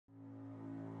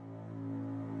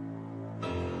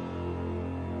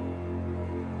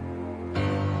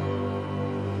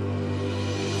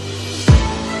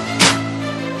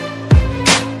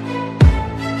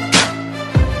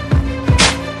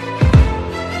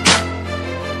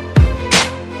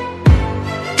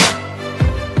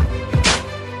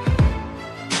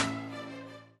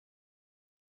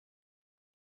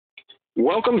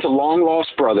Welcome to Long Lost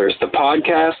Brothers, the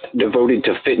podcast devoted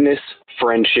to fitness,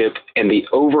 friendship, and the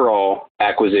overall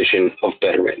acquisition of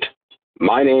betterment.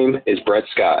 My name is Brett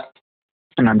Scott.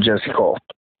 And I'm Jesse Cole.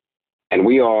 And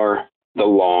we are the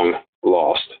Long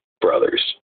Lost Brothers.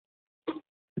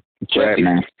 Brett,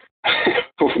 man.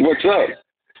 What's up?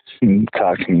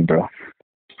 Talk to me, bro.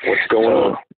 What's going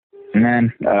on?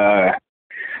 Man,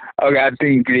 okay, I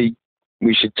think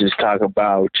we should just talk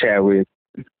about Chadwick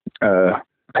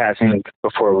passing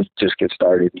before we just get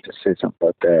started and just say something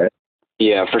about that.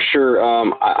 Yeah, for sure.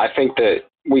 I think that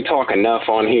we talk enough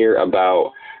on here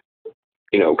about,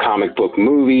 comic book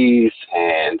movies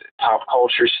and pop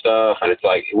culture stuff, and it's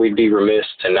like we'd be remiss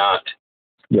to not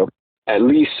at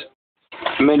least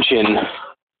mention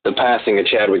the passing of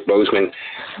Chadwick Boseman,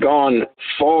 gone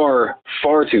far,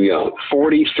 far too young,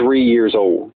 43 years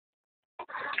old.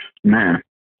 Man.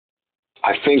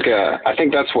 I think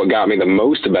that's what got me the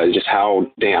most about it, just how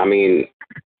damn. I mean,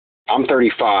 I'm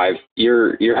 35.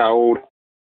 You're how old?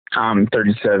 I'm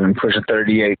 37, pushing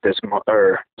 38 this month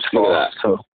or fall.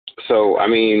 So I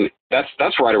mean,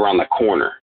 that's right around the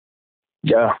corner.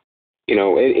 Yeah.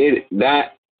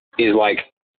 That is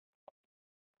like,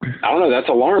 I don't know. That's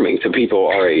alarming to people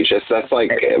our age. That's like,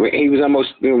 he was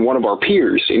almost one of our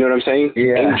peers. You know what I'm saying?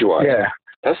 Yeah. Age-wise. Yeah.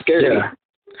 That's scary. Yeah.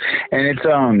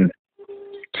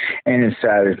 And it's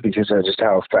sad because of just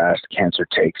how fast cancer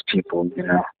takes people,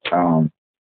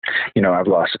 I've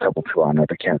lost a couple people on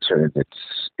other cancer.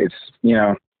 It's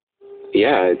Yeah,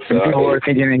 it's people were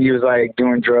thinking that he was like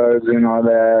doing drugs and all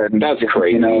that. And that's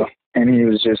crazy. And he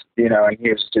was just,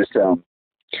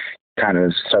 kind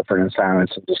of suffering in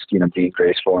silence and just, being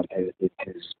graceful in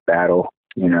his battle,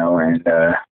 and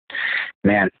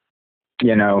man,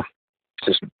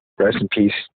 just rest in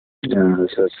peace.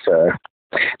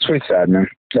 It's pretty sad, man.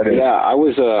 Yeah, I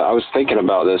was thinking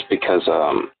about this because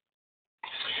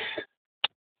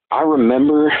I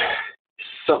remember,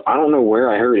 I don't know where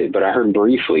I heard it, but I heard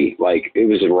briefly, like it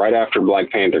was right after Black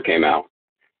Panther came out.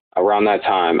 Around that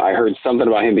time, I heard something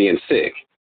about him being sick,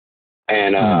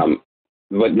 and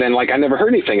but then like I never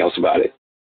heard anything else about it.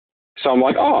 So I'm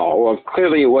like, oh well,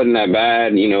 clearly it wasn't that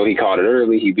bad. He caught it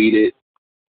early, he beat it.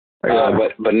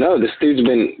 But no, this dude's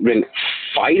been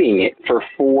fighting it for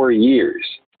 4 years.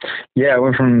 Yeah, I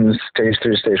went from stage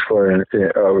 3 to stage 4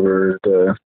 over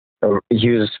he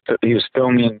was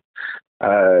filming.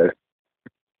 I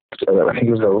think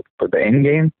it was the end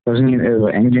game. Wasn't it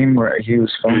the end game where he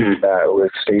was filming that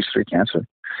with stage 3 cancer?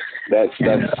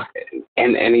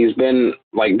 And he's been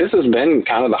like, this has been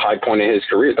kind of the high point of his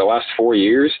career. The last 4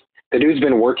 years, the dude's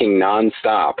been working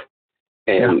nonstop,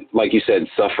 and like you said,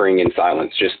 suffering in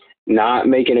silence, just not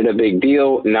making it a big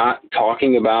deal, not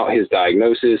talking about his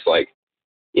diagnosis,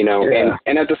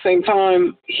 and at the same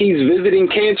time, he's visiting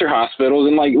cancer hospitals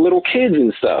and like little kids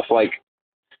and stuff. Like,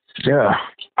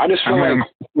 I just feel like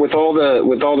with all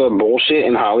the bullshit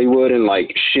in Hollywood and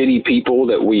like shitty people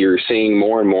that we are seeing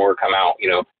more and more come out,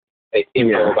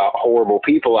 info about horrible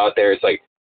people out there, it's like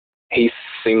he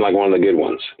seemed like one of the good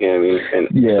ones. You know what I mean? And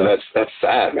so that's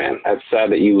sad, man. That's sad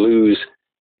that you lose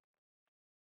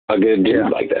a good dude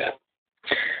like that.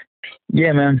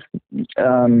 Yeah, man.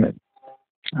 I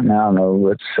don't know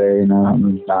what to say.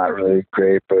 I'm not really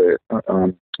great, but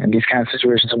in these kind of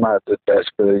situations, I'm not the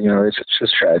best. But it's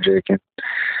just tragic, and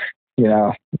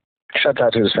shout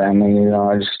out to his family.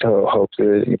 I just hope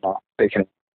that they can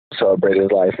celebrate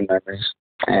his life and memories.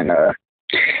 And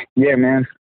yeah, man.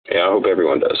 Yeah, I hope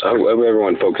everyone does. I hope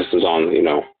everyone focuses on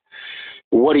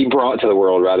what he brought to the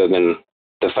world rather than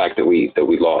the fact that we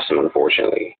lost him,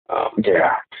 unfortunately.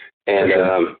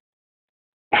 And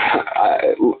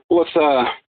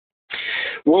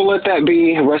we'll let that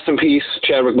be. Rest in peace,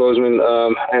 Chadwick Boseman.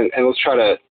 And let's try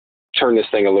to turn this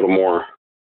thing a little more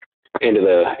into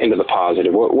the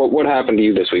positive. What happened to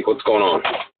you this week? What's going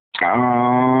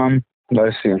on?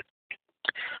 Let's see.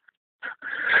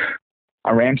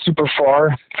 I ran super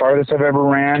far, farthest I've ever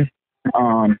ran.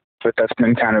 But that's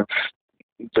been kind of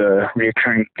the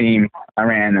recurring theme. I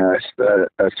ran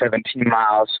 17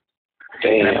 miles.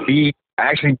 Damn. And I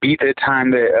actually beat the time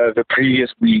the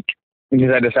previous week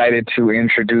because I decided to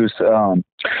introduce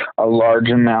a large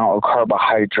amount of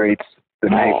carbohydrates the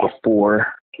night before.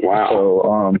 Wow.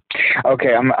 So,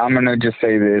 okay, I'm gonna just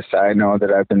say this. I know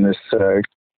that I've been this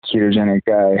ketogenic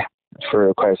guy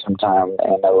for quite some time,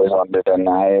 and I always wanted to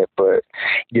deny it, but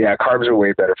yeah, carbs are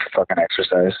way better for fucking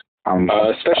exercise.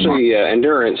 Especially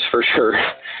endurance, for sure.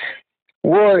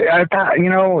 Well, I thought,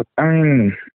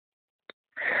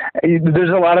 there's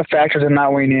a lot of factors I'm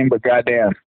not weighing in, but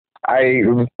goddamn, I ate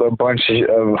a bunch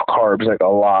of carbs, like a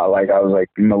lot. Like I was like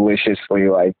maliciously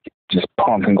like just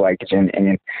pumping glycogen,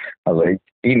 and I was like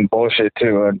eating bullshit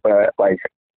too. But like,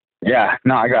 yeah,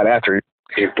 no, I got after it.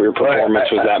 Your performance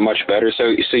was that much better. So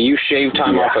you shaved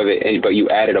time off of it, but you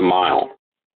added a mile.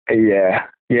 Yeah.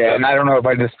 Yeah, and I don't know if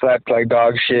I just slept like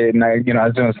dog shit, and I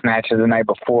was doing snatches the night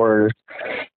before.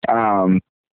 Yeah,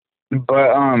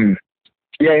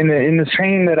 in the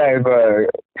training that I've,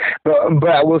 but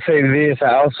I will say this,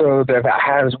 I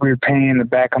have this weird pain in the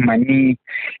back of my knee,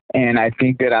 and I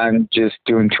think that I'm just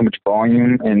doing too much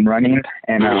volume and running,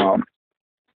 and I'm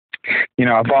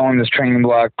following this training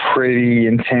block pretty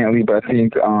intently, but I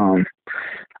think I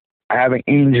have an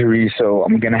injury, so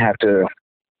I'm gonna have to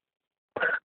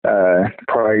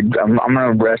probably I'm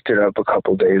gonna rest it up a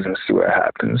couple days and see what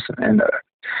happens, and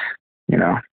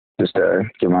just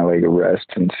give my leg a rest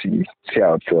and see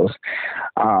how it feels.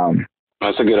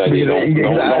 That's a good idea.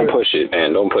 Don't push it,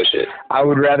 man. Don't push it. I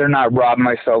would rather not rob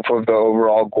myself of the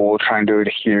overall goal, trying to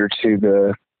adhere to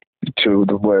the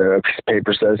what a piece of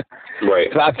paper says.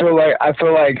 Right. So I feel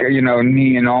like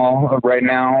knee and all right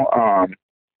now.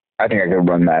 I think I could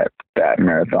run that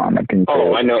marathon. I think.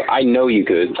 Oh, I know you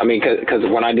could. I mean, because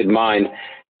when I did mine,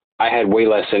 I had way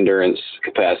less endurance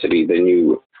capacity than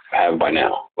you have by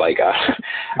now. Like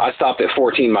I stopped at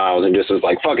 14 miles and just was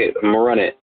like, fuck it, I'm gonna run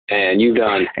it. And you've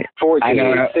done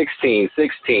 14, 16,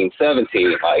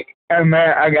 17. Like,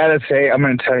 man, I gotta say, I'm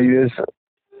gonna tell you this.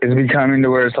 It's becoming to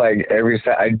where it's like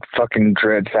I fucking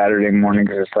dread Saturday morning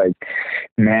because it's like,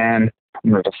 man,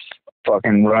 I'm gonna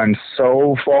fucking run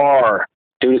so far.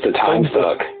 Dude, it's a time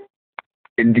suck.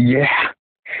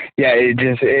 Yeah,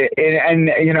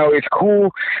 it's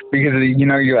cool because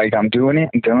you're like, I'm doing it,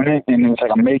 and it's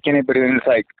like I'm making it, but then it's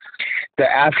like the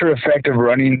after effect of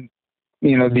running,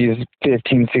 these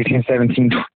 15, 16,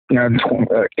 17,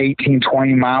 18,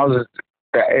 20 miles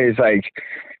is like,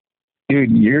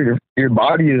 dude, your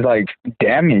body is like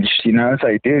damaged, It's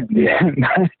like, dude,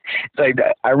 it's like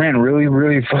I ran really,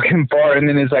 really fucking far, and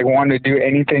then it's like wanting to do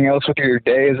anything else with your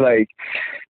day is like,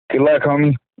 good luck,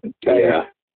 homie. Yeah.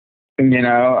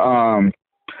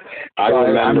 I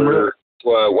remember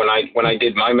when I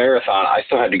did my marathon, I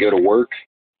still had to go to work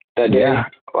that day. Yeah.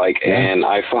 And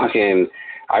I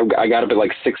got up at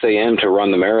like 6 a.m. to run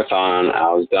the marathon.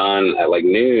 I was done at like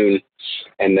noon,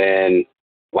 and then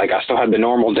like I still had the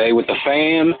normal day with the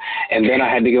fam, and then I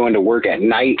had to go into work at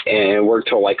night and work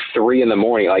till like 3 a.m.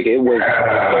 Like it was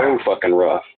so fucking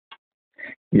rough.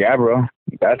 Yeah, bro.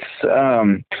 That's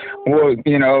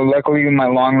luckily my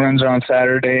long runs are on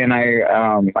Saturday, and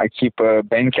I keep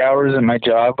bank hours at my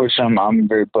job, which I'm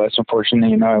very blessed and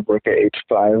fortunate. I work at 8 to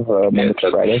 5 Monday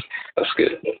to Friday. That's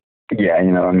good. Yeah,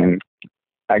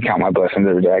 I count my blessings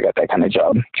every day. I got that kind of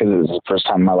job because it was the first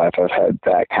time in my life I've had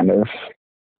that kind of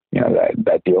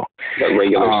that deal. That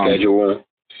regular schedule.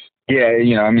 Yeah,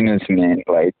 it's meant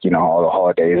like all the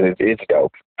holidays. It's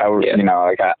dope. I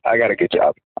got a good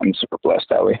job. I'm super blessed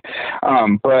that way.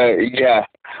 But yeah,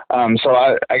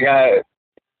 so I got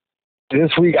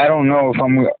this week. I don't know if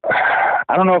I'm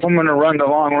going to run the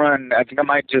long run. I think I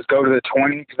might just go to the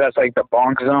 20 because that's like the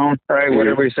bonk zone, right? Mm-hmm. What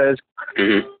everybody says.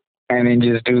 Mm-hmm. And then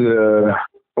just do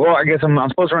I guess I'm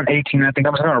supposed to run 18. I think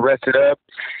I'm just going to rest it up,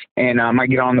 and I might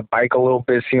get on the bike a little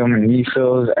bit, see how my knee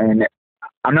feels, and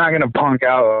I'm not going to punk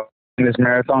out in this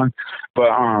marathon, but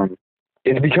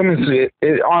it's becoming,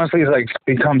 it honestly is like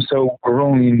become so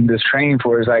grueling, this training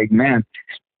for it. It's like, man,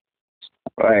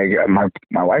 like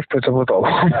my wife puts up with a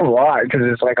lot because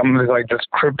it's like I'm just like this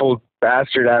crippled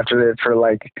bastard after it for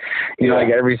like like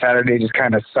every Saturday just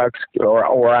kind of sucks,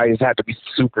 or I just have to be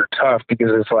super tough because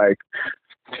it's like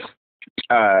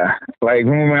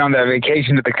when we went on that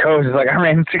vacation to the coast, it's like I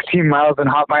ran 16 miles and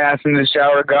hopped my ass in the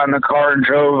shower, got in the car and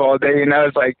drove all day.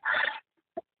 It's like,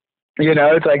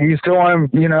 it's like you still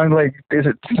want to, like,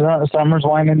 summer's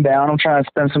winding down. I'm trying to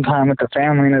spend some time with the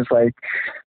family, and it's like,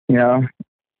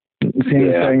 seeing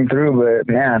this thing through.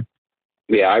 But man,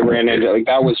 yeah, I ran into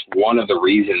that was one of the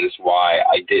reasons why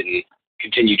I didn't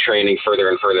continue training further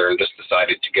and further, and just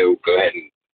decided to go ahead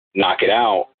and knock it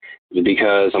out,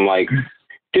 because I'm like,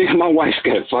 dude, my wife's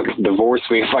gonna fucking divorce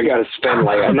me if I gotta spend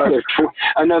like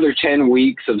another 10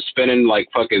 weeks of spending like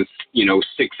fucking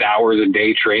 6 hours a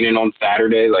day training on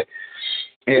Saturday. Like,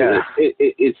 yeah,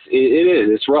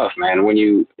 it's rough, man. When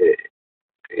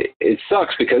it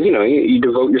sucks because you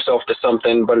devote yourself to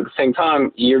something, but at the same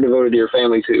time you're devoted to your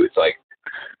family too. It's like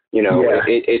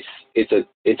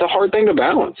it's a hard thing to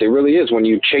balance. It really is, when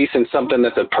you're chasing something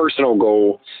that's a personal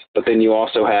goal, but then you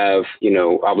also have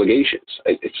obligations.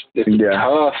 It's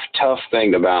a tough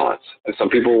thing to balance, and some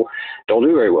people don't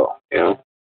do very well.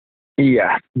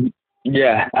 Yeah.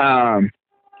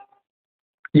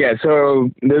 Yeah, so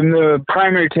the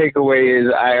primary takeaway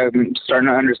is I'm starting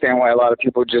to understand why a lot of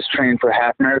people just train for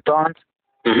half marathons.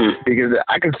 Mm-hmm. Because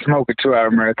I could smoke a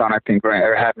 2-hour marathon, I think, right,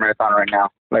 or half marathon right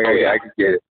now. Like, I could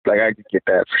get it. Like, I could get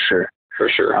that for sure. For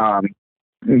sure.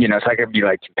 So I could be,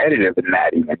 like, competitive in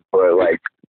that even. But, like,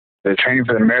 the training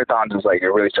for the marathons is, like, it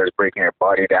really starts breaking your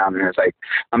body down. And it's, like,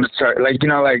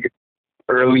 like,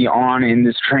 early on in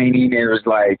this training, it was,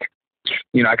 like,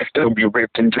 I could still be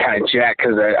ripped and kind of jacked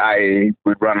because I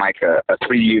would run like a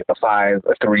 3, a 5,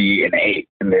 a 3, and 8,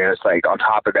 and then it's like on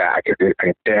top of that I could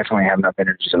definitely have enough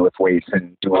energy to lift weights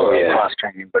and do all cross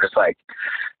training. But it's like,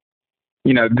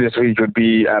 this week would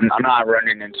be I'm not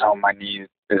running until my knees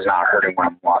is not hurting when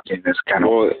I'm walking. This kind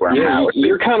of where I'm at.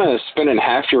 You're kind of spending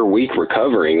half your week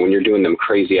recovering when you're doing them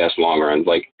crazy ass long runs.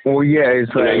 Like, well, yeah,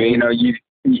 it's like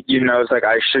it's like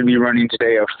I should be running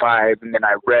today a 5, and then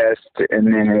I rest, and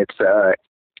then it's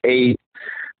 8,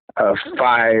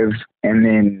 5, and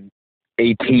then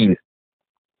 18.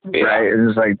 Yeah. Right?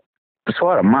 It's like that's a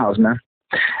lot of miles, man.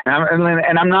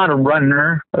 And I'm not a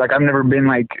runner. Like I've never been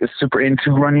like super into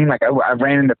running. Like I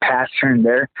ran in the past here and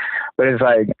there, but it's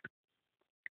like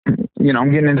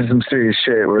I'm getting into some serious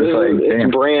shit where it's like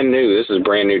it's brand new. This is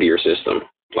brand new to your system.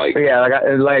 Like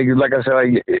like I said,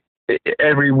 like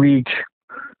every week.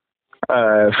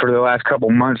 For the last couple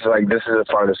months, like this is the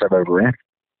farthest I've ever ran.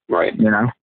 Right.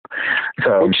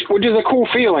 So which is a cool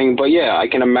feeling, but yeah, I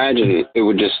can imagine it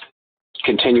would just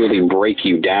continually break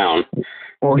you down.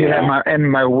 Well,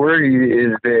 my worry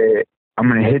is that I'm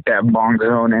gonna hit that bonk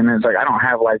zone, and it's like I don't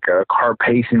have like a car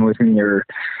pacing with me, or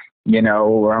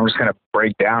where I'm just gonna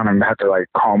break down and have to like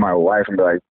call my wife and be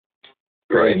like,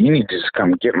 right, you need to just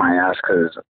come get my ass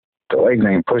because the legs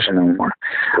ain't pushing anymore.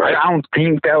 Right. I don't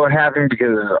think that would happen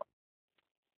because.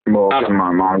 Well,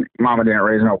 my mama didn't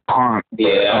raise no punk. But,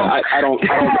 yeah, I don't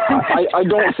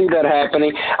see that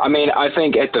happening. I mean, I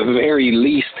think at the very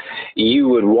least you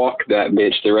would walk that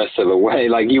bitch the rest of the way.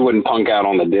 Like you wouldn't punk out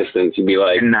on the distance. You'd be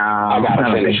like, no, I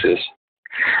gotta finish this.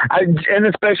 And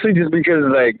especially just because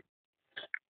like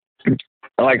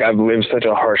I've lived such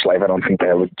a harsh life, I don't think that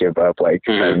I would give up. Like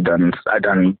I've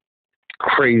done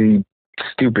crazy,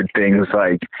 stupid things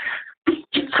like.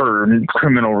 For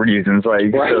criminal reasons,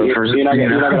 like right. So you're not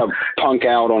gonna punk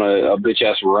out on a bitch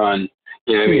ass run.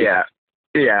 You know what I mean?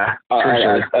 Yeah.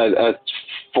 A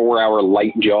 4-hour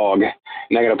light jog.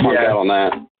 You're not gonna punk out on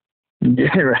that.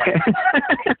 Yeah,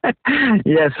 right.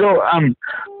 Yeah.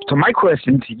 So my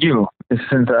question to you is,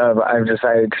 since I've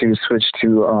decided to switch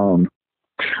to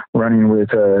running with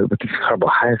these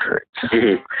carbohydrates.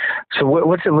 Mm-hmm. So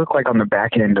what's it look like on the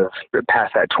back end of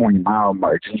past that 20-mile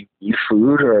mark? Do you eat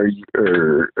food or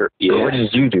what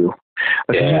did you do?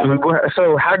 Yeah.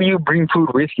 So how do you bring food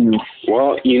with you?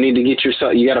 Well, you need to get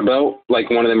yourself. You got a belt,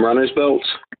 like one of them runner's belts.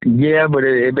 Yeah, but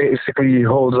it basically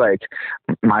holds like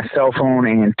my cell phone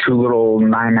and 2 little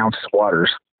 9-ounce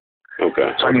waters.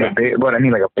 Okay. So I need I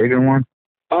need like a bigger one.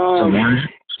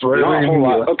 Not a whole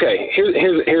lot. Okay,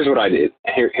 here's what I did.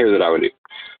 Here's what I would do.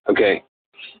 Okay,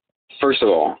 first of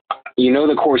all,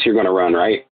 the course you're going to run,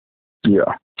 right?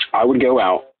 Yeah. I would go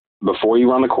out before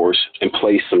you run the course and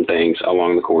place some things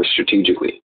along the course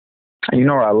strategically. You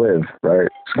know where I live, right?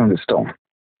 It's going to get stolen.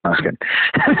 I'm just kidding.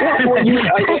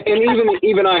 And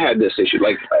even I had this issue.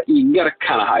 Like, you got to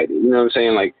kind of hide it. You know what I'm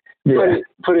saying? Like,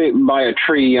 put it by a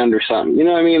tree under something. You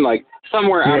know what I mean? Like,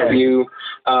 somewhere out of view.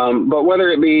 But whether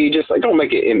it be just like, don't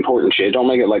make it important shit. Don't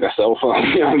make it like a cell phone.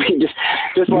 You know what I mean? Just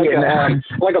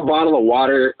like a bottle of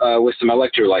water with some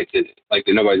electrolytes in it, like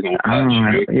that nobody's gonna touch.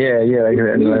 Like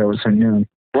with some noon.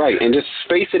 Right, and just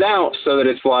space it out so that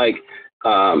it's like,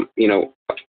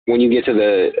 when you get to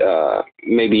the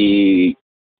maybe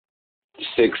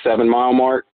 6-7 mile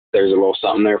mark, there's a little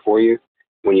something there for you.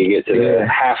 When you get to the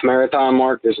half marathon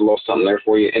mark, there's a little something there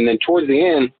for you, and then towards the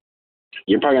end,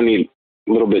 you're probably gonna need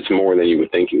little bits more than you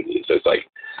would think you need. So it's like,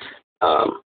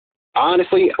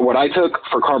 honestly, what I took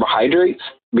for carbohydrates,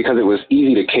 because it was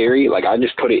easy to carry, like I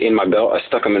just put it in my belt, I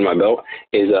stuck them in my belt,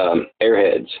 is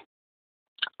Airheads.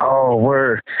 Oh,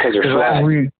 word. Because they're flat.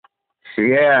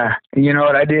 Yeah. You know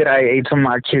what I did? I ate some of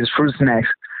my kids' fruit snacks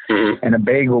and a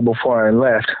bagel before I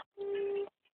left.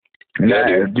 Dude,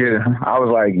 I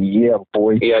was like, yeah,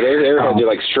 boy. Yeah, those Airheads are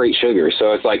like straight sugar,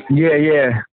 so it's like...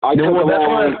 Yeah. I took that's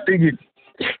what I figured.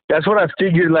 That's what I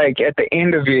figured, like, at the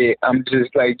end of it, I'm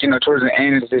just, like, towards the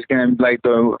end, it's just going to be, like,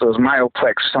 those Myoplex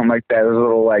or something like that. Those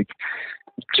little, like,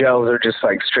 gels are just,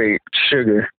 like, straight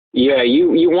sugar. Yeah,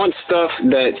 you want stuff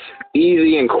that's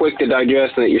easy and quick to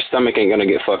digest and that your stomach ain't going to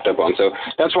get fucked up on. So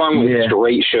that's why I went with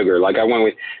straight sugar. Like, I went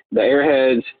with the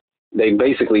Airheads. They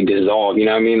basically dissolve, you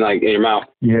know what I mean, like, in your mouth.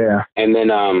 Yeah. And then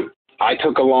I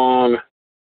took along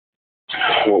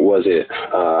what was it?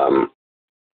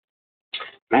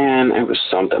 Man, it was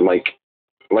something like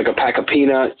a pack of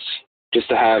peanuts, just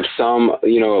to have some, a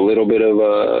little bit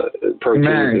of protein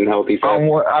and healthy fat.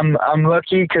 I'm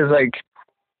lucky because like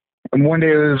one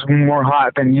day it was more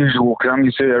hot than usual because I'm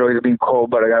used to it always being cold,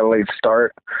 but I got a late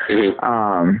start.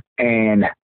 Mm-hmm. And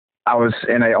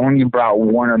I only brought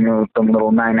one of them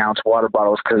little 9-ounce water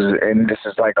bottles and this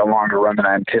is like a longer run than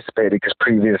I anticipated because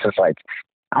previous it's like,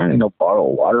 I don't need no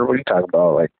bottle of water. What are you talking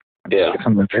about? Like, yeah, get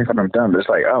something to drink when I'm done. But it's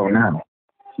like, oh no.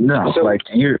 No, so, like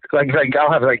you, like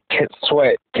I'll have like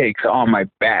sweat cakes on my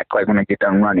back, like when I get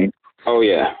done running. Oh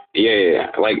yeah.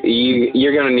 Like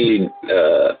you're gonna need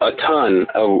a ton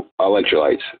of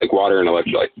electrolytes, like water and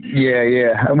electrolytes.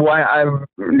 Yeah. Why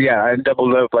I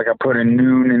doubled up. Like I put a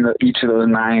noon in each of those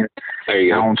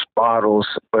 9-ounce bottles,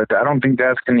 but I don't think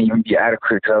that's gonna even be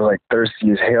adequate because I was like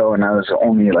thirsty as hell and I was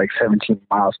only like 17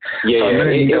 miles. Yeah, so I'm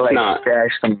gonna need to, like, not.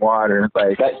 Stash some water.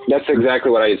 Like that's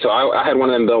exactly what I did. So I had one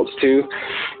of them belts too,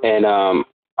 and I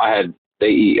had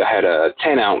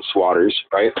 10-ounce waters,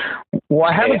 right? Well,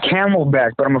 I have a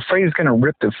Camelback, but I'm afraid it's gonna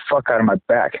rip the fuck out of my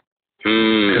back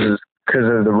because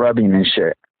of the rubbing and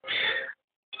shit.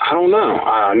 I don't know.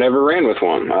 I never ran with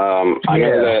one.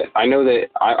 I know that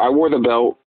I wore the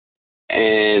belt,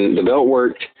 and the belt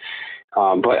worked.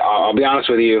 But I'll be honest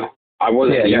with you, I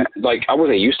wasn't I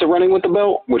wasn't used to running with the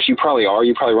belt, which you probably are.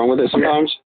 You probably run with it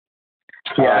sometimes.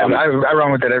 Yeah, I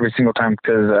run with it every single time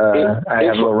because I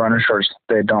have little runner shorts.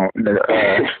 They don't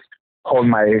hold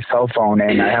my cell phone,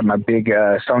 and I have my big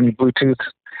Sony Bluetooth.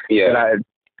 Yeah. That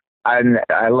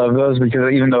I love those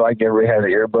because even though like everybody has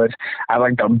earbuds, I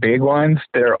like the big ones.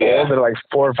 They're old. They're like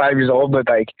 4 or 5 years old, but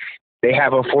like they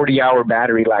have a 40-hour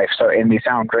battery life. So and they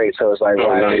sound great. So it's like,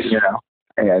 nice.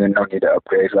 Yeah, they don't need to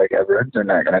upgrade like ever. They're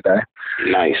not gonna die.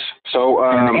 Nice. So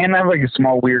and I have like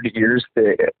small weird ears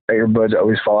that earbuds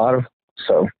always fall out of.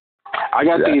 So I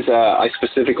got these. I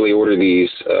specifically ordered these.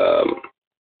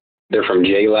 They're from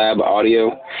JLab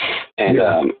Audio, and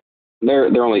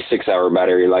they're only 6-hour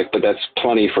battery life, but that's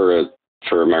plenty for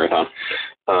a marathon.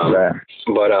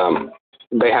 But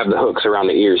they have the hooks around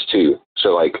the ears too,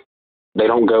 so like they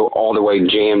don't go all the way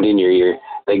jammed in your ear.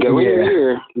 They go in your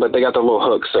ear, but they got the little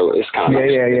hooks, so it's kind of nice.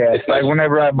 It's like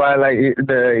whenever I buy like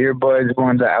the earbuds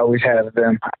ones, I always have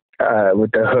them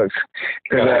with the hooks.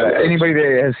 Anybody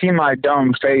that has seen my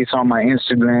dumb face on my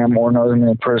Instagram or knows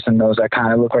me in person knows I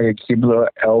kind of look like a Keebler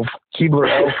elf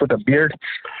with a beard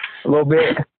a little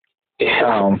bit.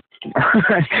 I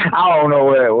don't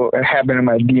know what happened in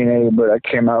my DNA, but I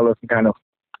came out looking kind of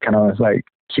like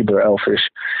Keebler elfish.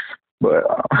 But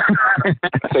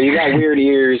so you got weird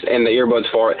ears and the earbuds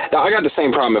fall out. Now, I got the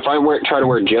same problem. If I try to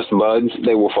wear just buds,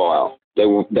 they will fall out. They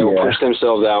will push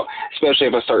themselves out, especially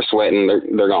if I start sweating.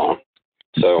 They're gone.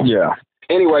 So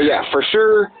anyway, for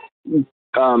sure,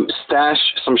 stash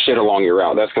some shit along your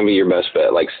route. That's gonna be your best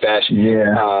bet. Like stash.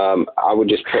 I would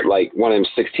just put like one of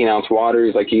them 16-ounce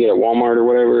waters, like you get at Walmart or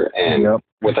whatever, and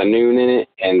with a noon in it,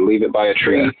 and leave it by a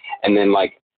tree, and then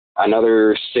like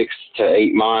another 6 to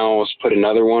 8 miles, put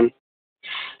another one.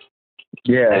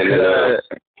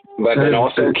 But then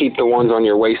also keep the ones on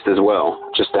your waist as well,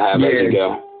 just to have as you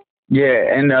go.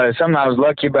 Yeah, and something I was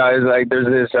lucky about is like there's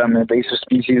this invasive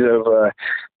species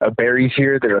of berries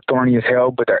here that are thorny as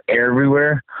hell, but they're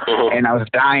everywhere. And I was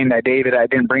dying that day that I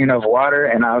didn't bring enough water,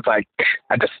 and I was like,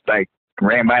 I just like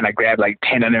ran by and I grabbed like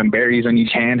 10 of them berries on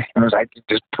each hand, and I was like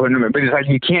just putting them in. But it's like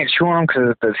you can't chew them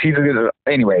because the seeds are good.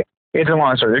 Anyway, it's a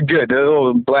long story. They're good. They're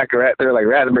little they're like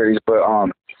raspberries, but I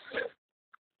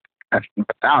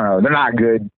don't know. They're not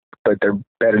good, but they're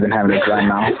better than having a dry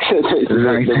mouth.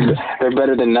 They're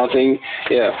better than nothing.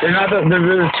 Yeah.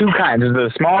 There's two kinds. There's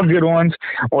the small good ones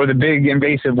or the big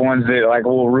invasive ones that like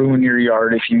will ruin your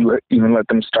yard if you even let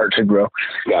them start to grow.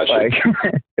 Gotcha. Like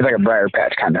it's like a briar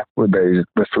patch kind of with berries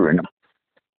with fruit in them.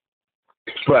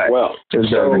 But it's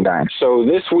better than dying. So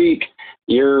this week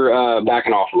you're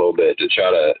backing off a little bit to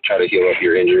try to heal up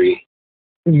your injury.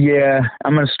 Yeah,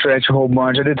 I'm gonna stretch a whole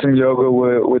bunch. I did some yoga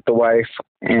with the wife,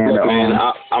 and look, man,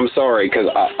 I'm sorry because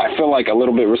I feel like a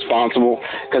little bit responsible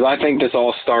because I think this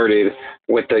all started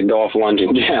with the Dolph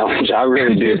Lundgren challenge. I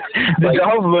really do. The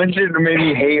Dolph Lundgren made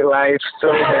me hate life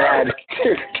so bad.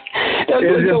 That's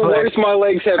the worst my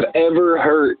legs have ever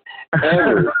hurt.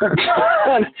 Ever.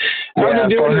 I've been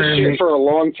doing this shit for a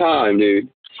long time, dude.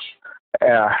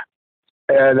 Yeah,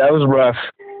 that was rough.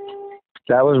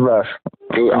 That was rough.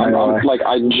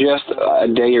 I just a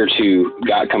day or two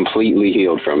got completely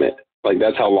healed from it. Like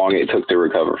that's how long it took to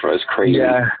recover from it. It's crazy.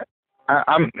 Yeah,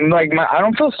 I'm like I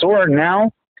don't feel sore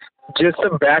now. Just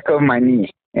the back of my knee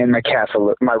and my calf,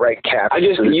 my right calf.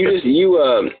 You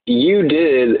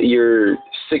did your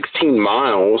 16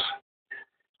 miles,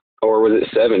 or was it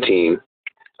 17?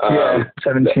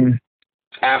 17.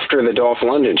 After the Dolph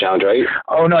Lundgren challenge, right?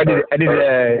 Oh no, I did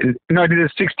a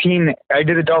 16. I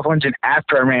did a Dolph Lundgren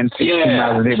after I ran 16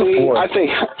 miles the day before. I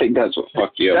think that's what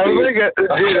fucked you up. That was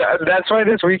dude, that's why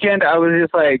this weekend I was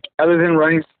in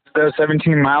running those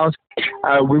 17 miles.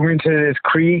 We went to this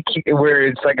creek where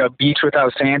it's like a beach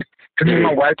without sand. Because me and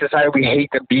my wife decided we hate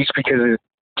the beach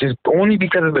only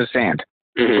because of the sand.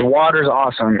 The water's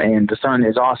awesome and the sun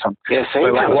is awesome. Yeah,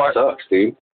 sand kind of sucks,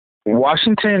 dude.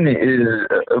 Washington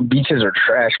beaches are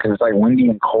trash because it's like windy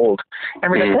and cold. And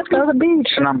we're like, let's go to the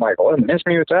beach. And I'm like, well, miss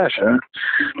me with that shit.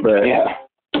 But yeah,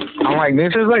 I'm like,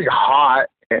 this is like hot.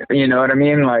 You know what I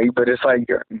mean? Like, but it's like,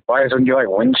 why is it you like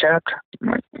wind chapped? I'm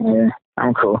like, yeah,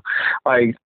 I'm cool.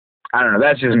 Like, I don't know.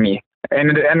 That's just me.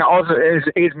 And also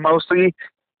it's mostly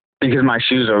because my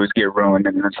shoes always get ruined,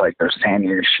 and it's like there's sand in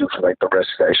your shoe for like the rest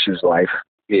of that shoe's life.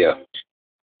 Yeah.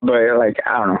 But like,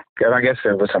 I don't know. I guess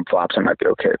there was some flops, it might be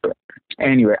okay. But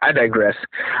anyway, I digress.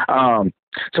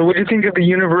 So what do you think of the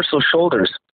universal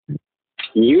shoulders?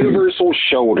 Universal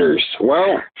shoulders.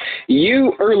 Well,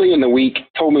 you early in the week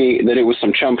told me that it was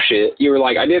some chump shit. You were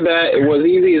like, I did that. It was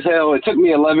easy as hell. It took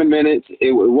me 11 minutes.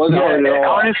 It wasn't hard at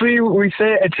all. Honestly, we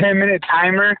set a 10-minute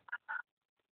timer,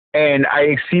 and I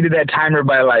exceeded that timer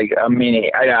by like a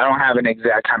minute. I don't have an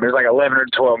exact time. It was like 11 or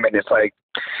 12 minutes.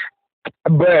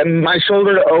 But my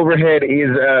shoulder to overhead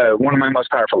is one of my most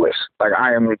powerful lifts.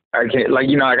 I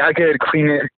could clean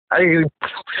it.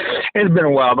 It's been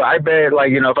a while, but I bet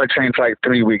if I trained for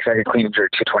 3 weeks, I could clean and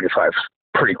jerk 225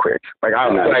 pretty quick.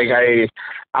 I'm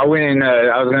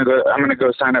gonna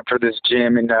go sign up for this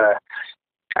gym, and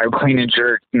I clean and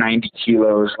jerk 90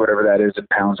 kilos, whatever that is in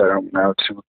pounds. I don't know,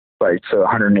 so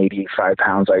 185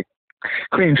 pounds.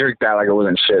 Clean and jerk that like it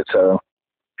wasn't shit. So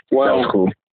that was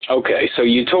cool. Okay, so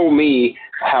you told me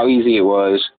how easy it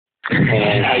was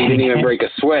and how you didn't even break a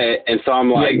sweat, and so I'm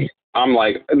going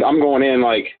in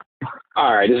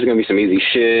all right, this is gonna be some easy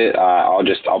shit. I'll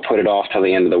put it off till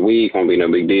the end of the week. Won't be no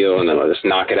big deal, and then I'll just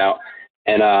knock it out.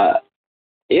 And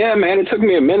yeah, man, it took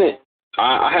me a minute.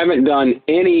 I haven't done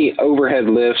any overhead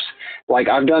lifts.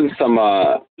 I've done some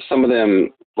of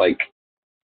them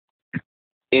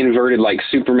inverted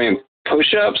Superman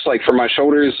push-ups for my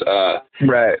shoulders,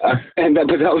 right? But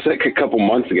that was a couple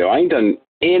months ago. I ain't done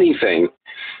anything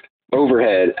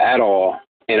overhead at all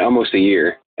in almost a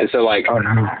year, and so oh,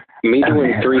 no. Me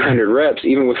doing 300 reps,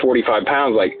 even with 45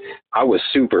 pounds, I was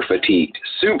super fatigued,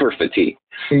 and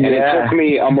it took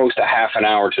me almost a half an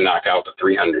hour to knock out the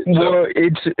 300. So. Well,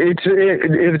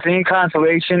 it's in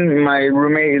consolation. My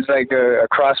roommate is a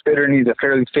CrossFitter, and he's a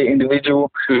fairly fit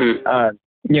individual.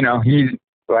 He's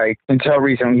until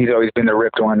recently, he's always been the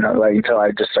ripped one. Until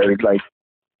I just started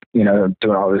doing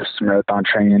all this marathon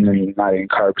training and not eating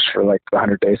carbs for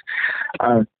 100 days.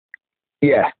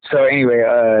 Yeah. So anyway,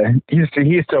 he's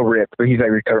still ripped, but he's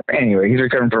recovering. Anyway, he's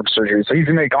recovering from surgery, so he's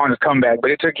gonna make on his comeback.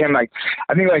 But it took him I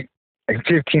think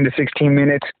 15 to 16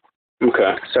 minutes.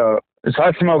 Okay. So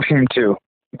I smoked him too,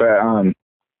 but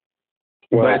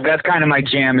but that's kind of my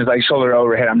jam is shoulder to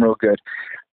overhead. I'm real good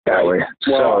that way.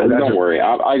 Well, so don't worry,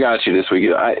 I got you this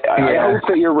week. I hope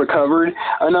that you're recovered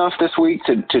enough this week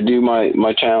to do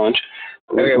my challenge.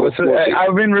 Okay,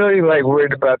 I've been really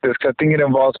worried about this because I think it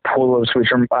involves pull-ups,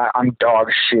 which I'm dog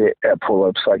shit at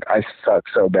pull-ups. I suck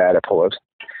so bad at pull-ups.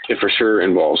 It for sure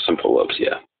involves some pull-ups,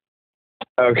 yeah.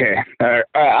 Okay,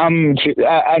 I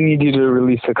need you to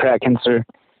release the Kraken, sir.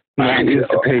 My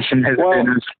anticipation has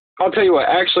been. I'll tell you what.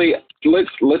 Actually,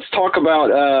 let's talk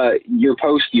about your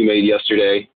post you made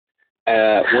yesterday.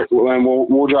 And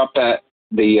we'll drop the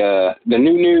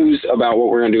new news about what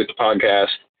we're gonna do with the podcast.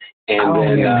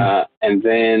 And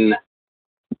then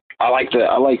I like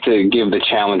to give the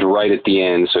challenge right at the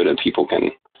end so that people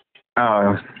can.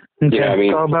 Oh, okay. Yeah,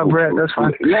 it's all about Brett. That's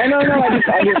fine. No.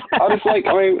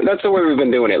 That's the way we've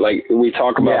been doing it. We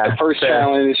talk about the first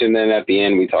challenge, and then at the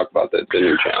end we talk about the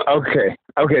new challenge.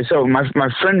 Okay. So my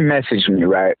friend messaged me,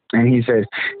 right, and he said,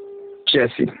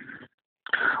 Jesse,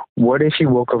 what if you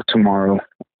woke up tomorrow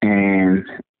and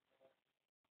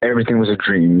everything was a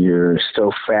dream? You're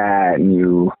so fat, and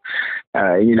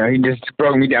he just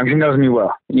broke me down. He knows me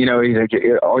well. He's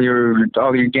all your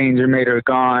gains are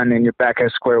gone, and you're back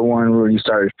at square one where you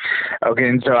started. Okay,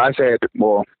 and so I said,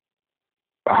 well,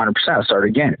 100%, I'll start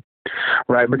again,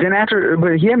 right? But then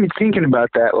but he had me thinking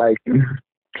about that,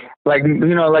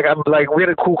 we had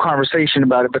a cool conversation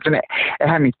about it, but then it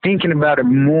had me thinking about it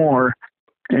more.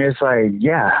 And it's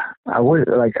I would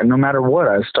no matter what,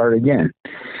 I'd start again.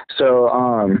 So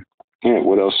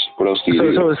what else do you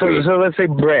do? So let's say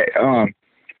Brett,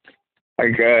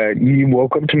 you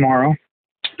woke up tomorrow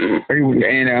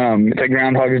And it's like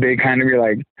Groundhog's Day kind of. You're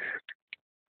like,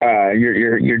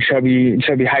 you're chubby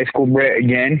high school Brett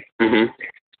again.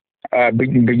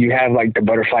 But you have like the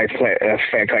butterfly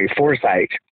effect, like foresight.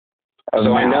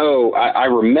 So I know, I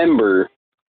remember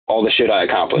all the shit I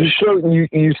accomplished.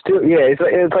 You still, yeah.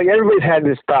 It's like everybody's had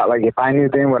this thought, like if I knew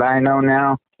then what I know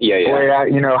now. Yeah. Boy,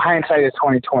 hindsight is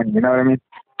 20/20. You know what I mean?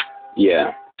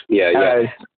 Yeah.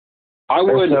 I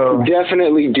would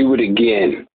definitely do it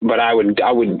again, but I would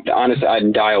honestly,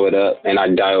 I'd dial it up and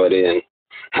I'd dial it in.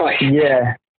 Like,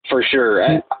 yeah. For sure.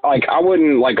 I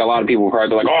wouldn't, like a lot of people probably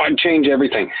be like, oh, I'd change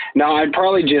everything. No, I'd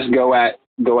probably just go at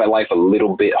life a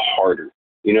little bit harder.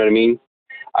 You know what I mean?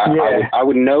 I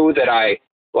would know that I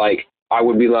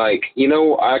would be like,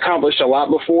 I accomplished a lot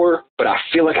before, but I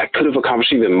feel like I could have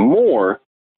accomplished even more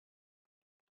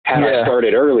had I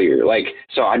started earlier. Like,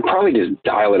 so I'd probably just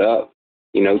dial it up,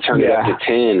 turn it up to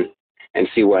 10 and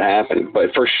see what happened.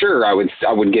 But for sure, I would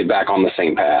get back on the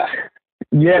same path.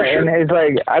 Yeah, sure. And it's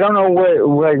like, I don't know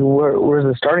where's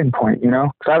the starting point,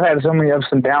 Because I've had so many ups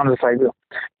and downs. It's like, do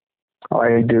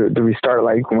we start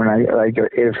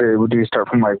do we start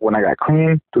from like when I got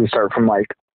clean? Do we start from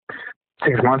like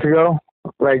 6 months ago?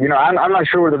 Like, I'm not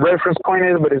sure where the reference point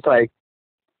is, but it's like,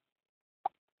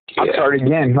 I'll start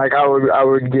again. Like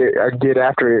I'd get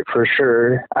after it for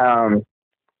sure.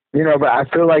 But I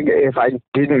feel like if I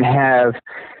didn't have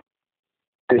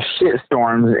the shit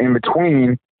storms in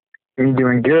between me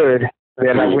doing good,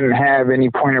 then I wouldn't have any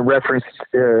point of reference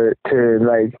to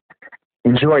like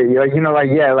enjoy it. Like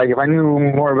if I knew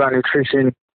more about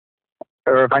nutrition,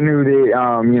 or if I knew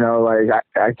that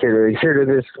I could adhere to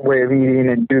this way of eating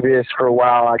and do this for a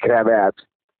while, I could have abs.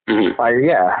 Do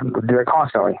it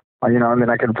constantly. And then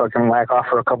I can fucking lack off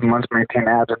for a couple months, maintain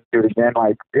abs, and do it again.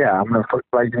 I'm gonna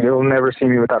you'll never see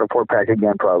me without a 4-pack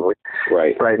again, probably.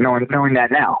 Right. Knowing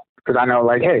that now, because I know,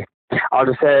 hey, I'll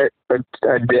just set a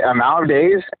amount of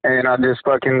days, and I'll just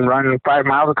fucking run 5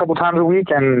 miles a couple times a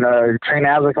week and train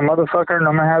abs like a motherfucker, and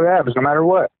I'm gonna have abs no matter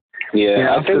what.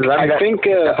 Yeah, I think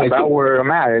that's about where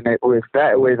I'm at, and I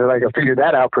figured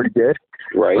that out pretty good.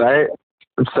 Right.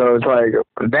 So it's like,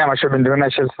 damn, I should have been doing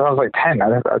that shit since I was like 10.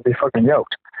 I'd be fucking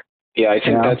yoked. Yeah, I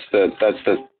think that's the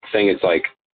thing. It's like,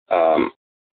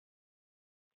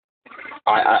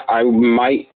 I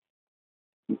might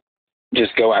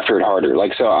just go after it harder.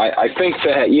 So I think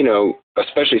that,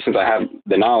 especially since I have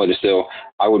the knowledge still,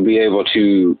 I would be able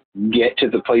to get to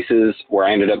the places where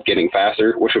I ended up getting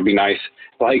faster, which would be nice.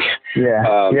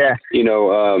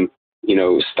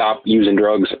 Stop using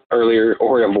drugs earlier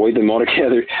or avoid them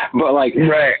altogether. But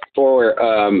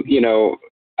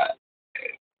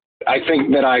I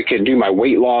think that I could do my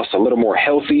weight loss a little more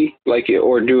healthy,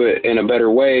 or do it in a better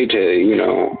way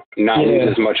to, not lose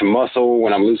as much muscle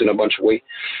when I'm losing a bunch of weight.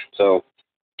 So,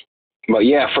 but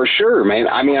yeah, for sure, man.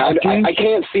 I mean, I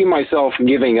can't see myself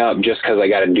giving up just because I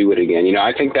got to do it again.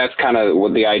 I think that's kind of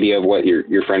what the idea of what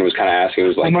your friend was kind of asking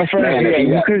was like. My friend,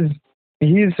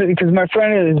 because my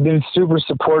friend has been super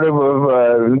supportive of,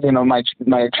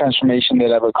 my transformation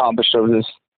that I've accomplished over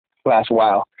this last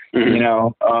while.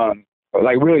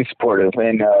 Really supportive,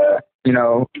 and he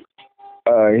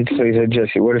said,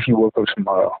 Jesse, what if you woke up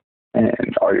tomorrow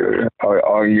and all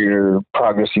your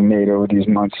progress you made over these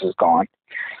months is gone?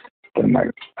 Then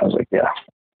I was like, yeah,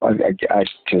 I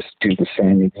just do the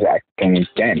same exact thing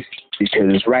again,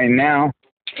 because right now,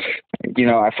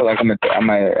 I feel like I'm at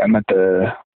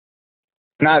the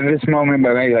not this moment,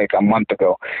 but maybe like a month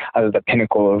ago, I was at the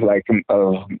pinnacle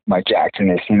of my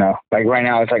jackedness. Right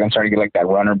now it's like I'm starting to get that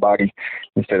runner body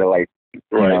instead of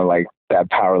that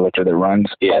power lifter that runs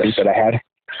body that I had.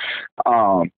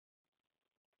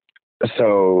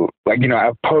 So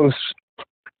I post.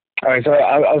 All right, so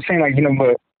I was saying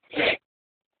but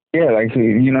yeah,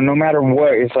 no matter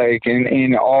what, it's like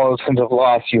in all sense of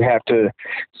loss, you have to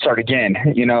start again.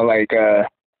 We all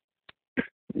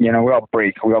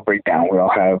break down. We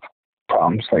all have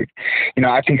problems. I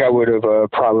think I would have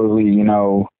probably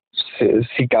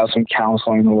seeked out some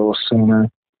counseling a little sooner.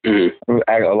 A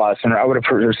lot sooner. I would have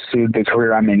pursued the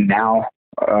career I'm in now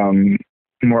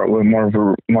more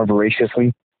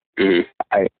voraciously. Because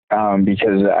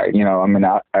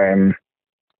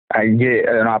I get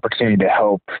an opportunity to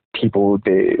help people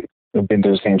that have been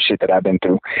through the same shit that I've been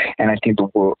through, and I think I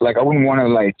wouldn't want to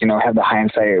have the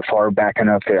hindsight far back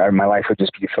enough that my life would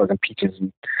just be fucking peaches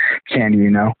and candy,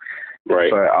 Right.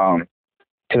 But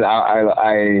because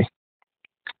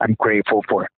I'm grateful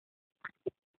for it.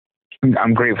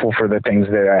 I'm grateful for the things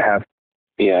that I have.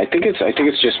 Yeah, I think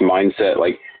it's just mindset.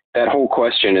 That whole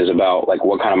question is about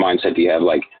what kind of mindset do you have?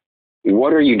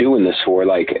 What are you doing this for? Is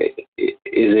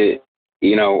it,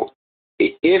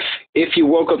 if you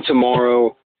woke up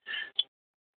tomorrow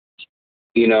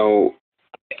you know,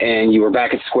 and you were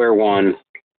back at square one,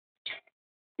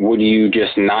 would you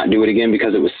just not do it again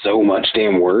because it was so much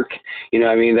damn work? You know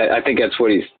what I mean? I think that's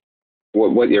what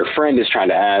your friend is trying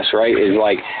to ask, right? Is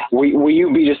like, will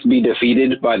you be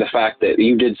defeated by the fact that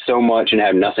you did so much and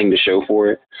have nothing to show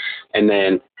for it? And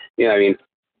then, you know what I mean?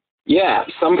 Yeah,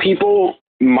 some people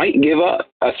might give up,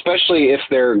 especially if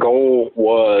their goal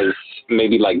was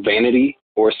maybe like vanity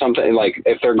or something. Like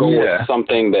if their goal was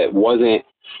something that wasn't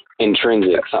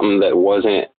intrinsic, something that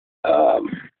wasn't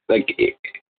like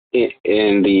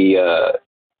in the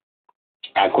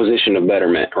acquisition of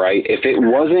betterment, right? If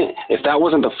that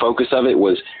wasn't the focus of it,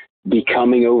 was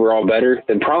becoming overall better,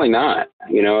 then probably not.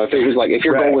 You know, if it was like, if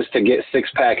your goal was to get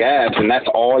 6-pack abs and that's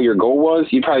all your goal was,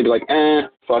 you'd probably be like,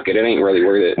 fuck it, it ain't really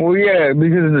worth it. Well, yeah,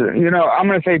 because, you know, I'm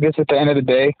going to say this at the end of the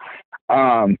day,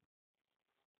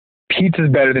 pizza's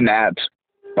better than abs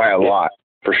by a lot.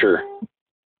 For sure.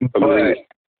 But,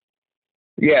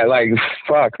 yeah, like,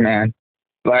 fuck, man.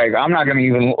 Like, I'm not going to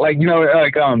even, like, you know,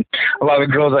 like, a lot of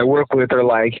the girls I work with are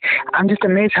like, I'm just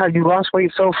amazed how you lost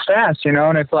weight so fast, you know?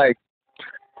 And it's like,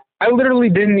 I literally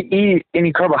didn't eat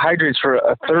any carbohydrates for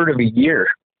a third of a year.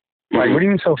 Like, what do you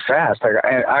mean so fast? Like,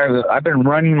 I've been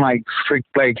running like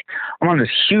I'm on this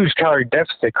huge calorie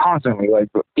deficit constantly. Like,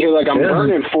 you're like, I'm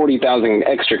burning 40,000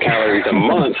 extra calories a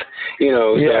month, you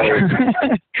know? Yeah. So.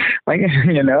 Like,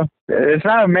 you know, it's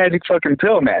not a magic fucking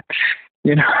pill, man.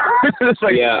 You know? It's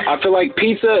like, yeah, I feel like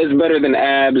pizza is better than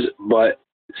abs, but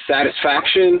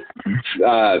satisfaction,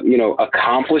 you know,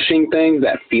 accomplishing things,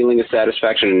 that feeling of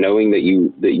satisfaction and knowing that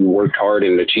you worked hard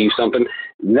and achieved something,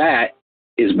 that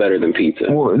is better than pizza.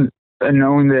 Well,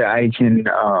 knowing that I can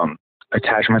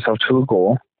attach myself to a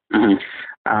goal,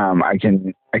 I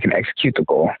can execute the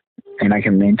goal, and I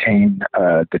can maintain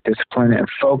the discipline and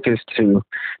focus to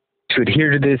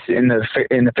adhere to this in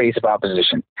the face of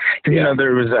opposition. Because you know,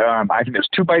 there was I think there's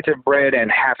 2 bites of bread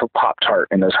and half a Pop-Tart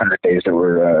in those 100 days that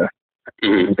were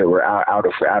out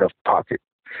of pocket,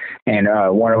 and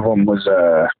one of them was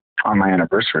on my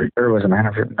anniversary, or was it my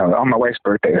anniversary? No, on my wife's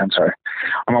birthday. I'm sorry,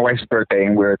 on my wife's birthday,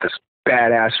 and we were at this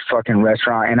badass fucking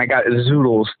restaurant, and I got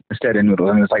zoodles instead of noodles,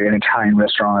 and it was like an Italian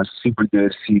restaurant, super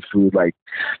good seafood, like,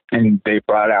 and they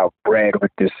brought out bread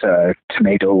with this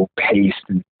tomato paste,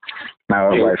 and my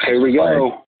wife. Here we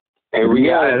go. Here we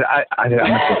go. I'm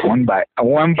gonna take one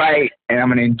bite, and I'm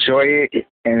gonna enjoy it,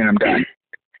 and then I'm done.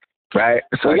 Right.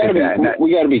 So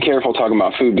we gotta be careful talking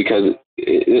about food, because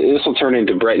this will turn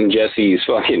into Brett and Jesse's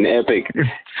fucking epic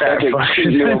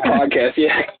podcast.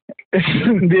 Yeah.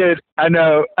 Dude, I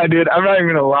know. I'm not even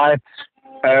gonna lie.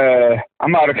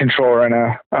 I'm out of control right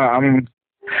now.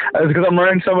 It's because I'm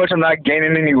running so much. I'm not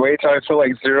gaining any weight, so I feel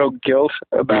like zero guilt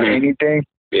about anything.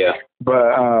 Yeah.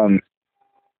 But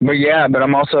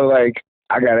I'm also like,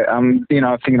 I'm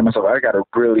thinking to myself, I got to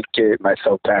really get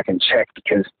myself back in check,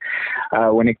 because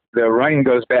when the running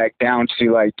goes back down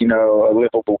to, like, you know, a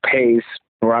livable pace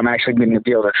where I'm actually going to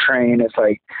be able to train, it's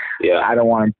like, I don't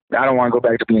want to go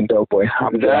back to being dope boy.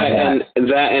 And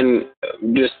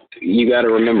just, you got to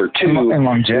remember too, and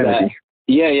longevity.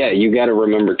 You got to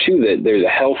remember too that there's a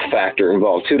health factor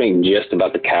involved too. It ain't just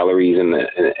about the calories and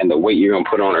the weight you're gonna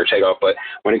put on or take off, but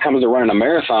when it comes to running a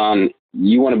marathon,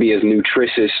 you want to be as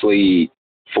nutritiously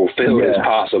fulfilled as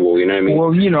possible. You know what I mean?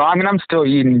 Well, you know, I mean, I'm still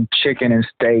eating chicken and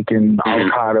steak and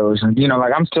avocados, and, you know,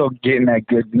 like, I'm still getting that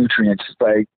good nutrients,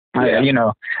 like, you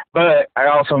know, but I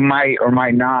also might or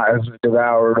might not have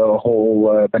devoured a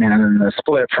whole banana and a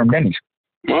split from Denny's.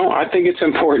 Well, I think it's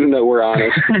important that we're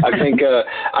honest. I think look,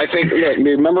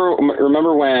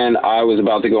 remember when I was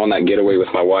about to go on that getaway with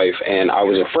my wife, and I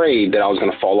was afraid that I was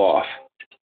going to fall off.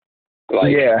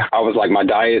 Like, I was like, my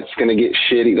diet's going to get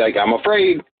shitty. Like, I'm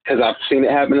afraid, because I've seen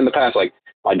it happen in the past. Like,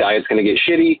 my diet's going to get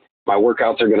shitty. My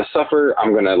workouts are going to suffer.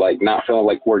 I'm going to, like, not feel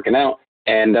like working out.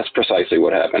 And that's precisely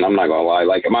what happened. I'm not going to lie.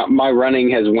 Like, my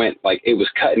running has went, like, it was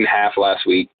cut in half last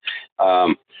week.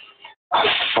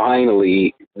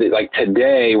 Finally, like,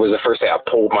 today was the first day I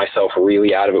pulled myself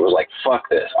really out of it. It was like, fuck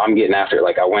this, I'm getting after it.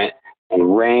 Like, I went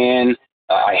and ran.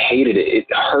 I hated it. It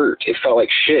hurt. It felt like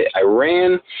shit. I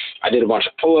ran. I did a bunch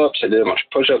of pull-ups. I did a bunch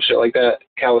of push-ups, shit like that.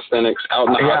 Calisthenics, out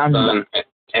in the hot sun.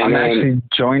 I'm actually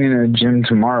joining a gym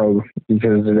tomorrow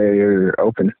because they are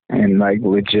open, and, like,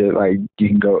 legit, like, you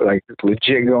can go, like,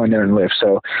 legit go in there and lift.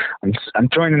 So I'm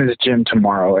joining this gym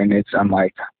tomorrow, and I'm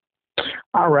like,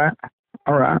 all right.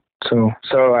 So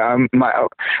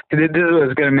this is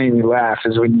what's gonna make me laugh,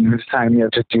 is when you sign me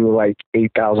up to do like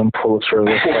 8,000 pull-ups for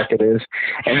the fuck it is,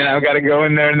 and then I've got to go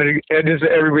in there and just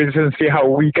everybody's gonna see how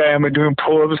weak I am at doing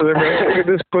pull-ups. So they're like, look at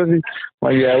this pussy.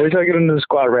 Like, wait till I get into the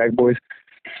squat rack, boys.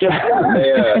 I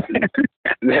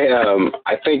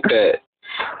think that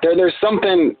There's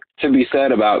something to be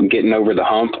said about getting over the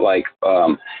hump. Like,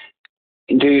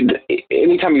 dude,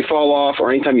 anytime you fall off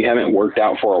or anytime you haven't worked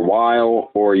out for a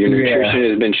while or your nutrition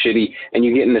has been shitty and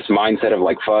you get in this mindset of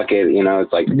like, fuck it, you know,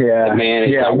 it's like, man,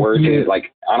 it's not worth it.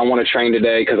 Like, I don't want to train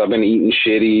today because I've been eating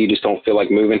shitty, just don't feel like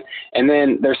moving. And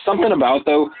then there's something about,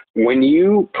 though, when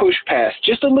you push past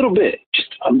just a little bit,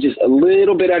 just a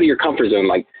little bit out of your comfort zone.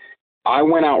 Like, I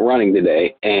went out running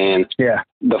today and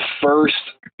the first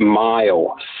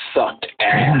mile sucked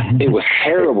ass. It was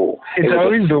terrible. It's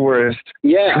always the worst.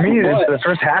 Yeah. For me, the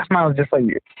first half mile is just like,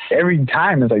 every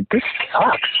time it's like, this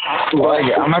sucks. Like,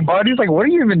 my body's like, what are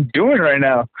you even doing right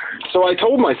now? So I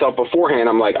told myself beforehand,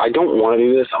 I'm like, I don't want to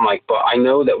do this. I'm like, but I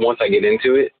know that once I get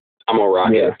into it, I'm gonna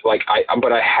rock it. Like,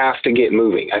 but I have to get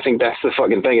moving. I think that's the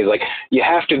fucking thing, is like, you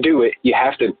have to do it. You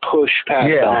have to push past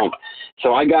the hump.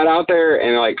 So I got out there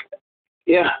and like,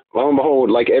 lo and behold,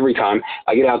 like every time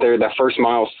I get out there, that first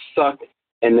mile sucked.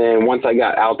 And then once I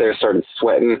got out there, started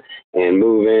sweating and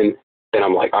moving, then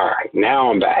I'm like, all right, now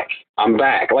I'm back.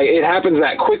 Like, it happens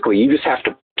that quickly. You just have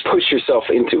to push yourself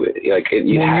into it. Like,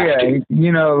 you have to.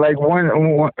 You know, like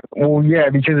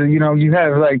because, you know, you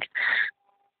have like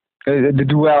the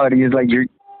duality is like your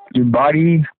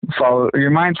body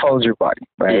your mind follows your body,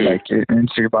 right? Like, and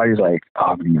so your body's like,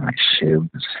 oh, man, like, shit, I'm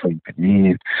sleeping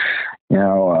in, you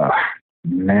know,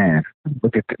 man,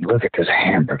 look at this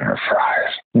hamburger and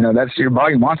fries. You know, that's, your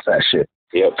body wants that shit.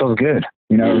 Yep. It feels good.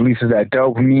 You know, it releases that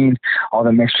dopamine, all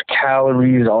the extra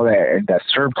calories, all that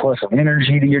surplus of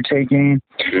energy that you're taking.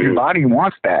 Your body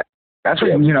wants that. That's what,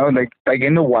 you know, like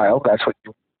in the wild, that's what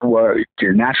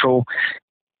your natural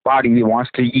body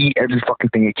wants to eat every fucking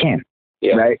thing it can.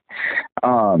 Yeah. Right?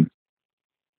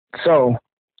 So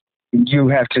you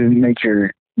have to make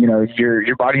your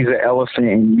body's an elephant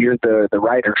and you're the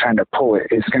rider trying to pull it.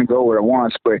 It's going to go where it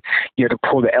wants, but you have to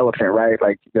pull the elephant, right?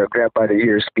 Like, you know, grab by the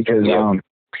ears, because,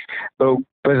 but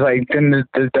it's like, then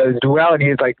the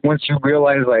duality is like, once you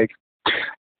realize, like,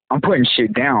 I'm putting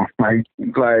shit down, like,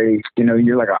 you know,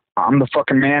 you're like, I'm the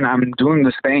fucking man. I'm doing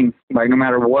this thing. Like, no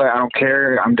matter what, I don't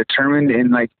care. I'm determined.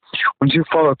 And like, once you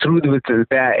follow through with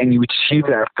that and you achieve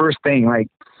that first thing, like,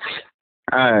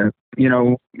 you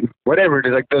know, whatever it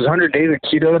is, like those 100 days of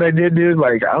keto that I did, dude,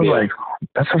 like, I was like,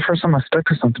 that's the first time I stuck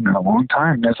to something in a long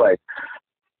time. And it's like,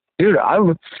 dude, I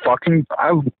look fucking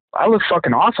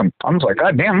awesome. I was like,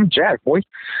 God damn, I'm jacked, boy.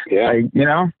 Yeah. Like, you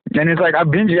know, and it's like,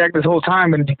 I've been jacked this whole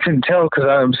time, and you couldn't tell because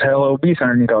I was hella obese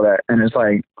underneath all that. And it's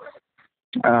like,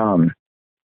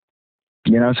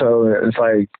 you know, so it's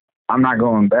like, I'm not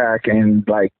going back, and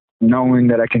like, knowing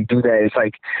that I can do that, it's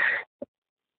like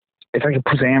it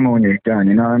puts ammo in your gun,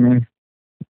 you know what I mean?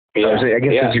 Yeah, I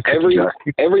guess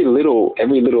every little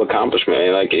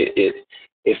accomplishment, like it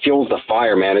fuels the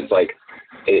fire, man. It's like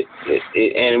it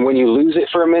and when you lose it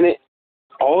for a minute,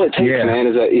 all it takes, man,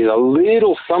 is a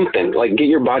little something. Like, get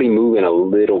your body moving a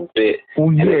little bit.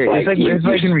 Well, yeah, it's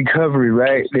like in recovery,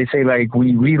 right? They say, like, when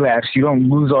you relapse, you don't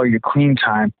lose all your clean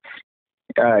time.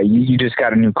 You just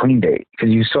got a new clean date because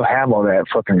you still have all that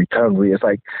fucking recovery. It's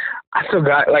like, I still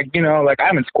got, like, you know, like, I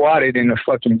haven't squatted in a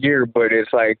fucking year, but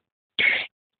it's like,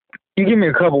 you give me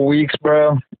a couple weeks,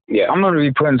 bro. Yeah, I'm gonna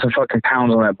be putting some fucking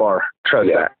pounds on that bar. Trust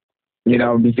that. You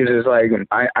know, because it's like,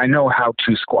 I know how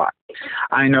to squat.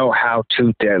 I know how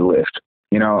to deadlift.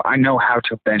 You know, I know how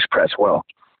to bench press well.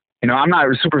 You know, I'm not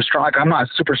a super strong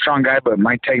guy, but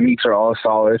my techniques are all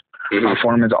solid. My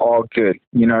form is all good.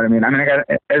 You know what I mean? I mean,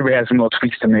 everybody has some little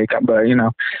tweaks to make, but, you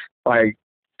know, like,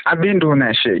 I've been doing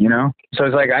that shit, you know? So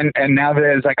it's like, and now that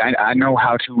it's like, I know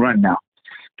how to run now.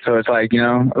 So it's like, you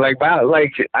know, like,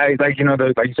 you know,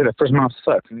 like you said, the first mile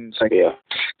sucks. And it's like, it's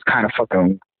kind of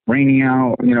fucking rainy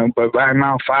out, you know, but by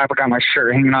mile 5, I got my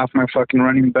shirt hanging off my fucking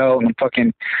running belt, and I'm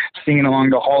fucking singing along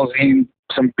to Halsey,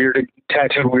 some bearded,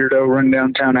 tattooed weirdo running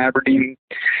downtown Aberdeen.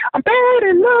 I'm bad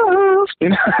in love, you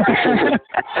know.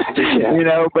 You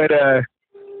know, but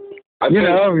you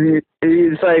know,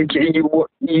 it's like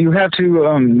you have to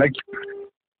like,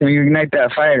 you know, you ignite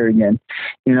that fire again.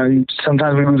 You know,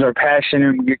 sometimes we lose our passion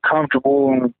and we get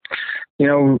comfortable, and, you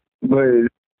know, but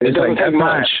it doesn't take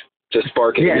much to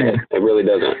spark it. Yeah. It really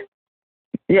doesn't.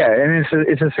 Yeah, and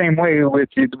it's the same way with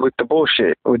the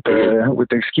bullshit, with the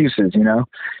excuses, you know.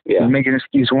 Yeah. You make an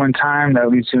excuse one time, that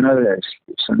leads to another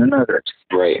excuse and another excuse.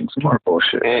 Right. And some more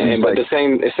bullshit. And but at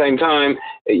the same time,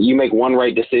 you make one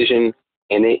right decision,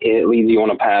 and it leads you on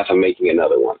a path of making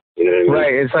another one. You know what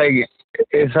I mean? Right.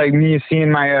 It's like me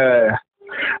seeing my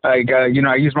you know,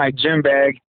 I use my gym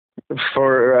bag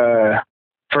for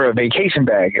a vacation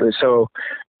bag. So,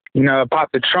 you know, I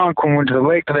popped the trunk when we went to the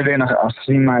lake the other day, and I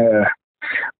see my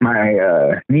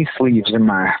knee sleeves and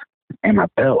my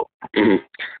belt.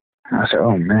 I said,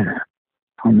 oh man,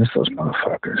 I miss those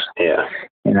motherfuckers. Yeah.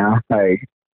 You know,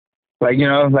 you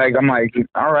know, like I'm like,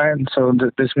 all right, so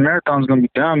this marathon's gonna be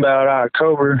done about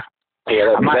October.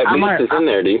 Yeah, that beast is in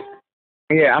there, dude.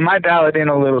 Yeah, I might dial it in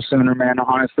a little sooner, man.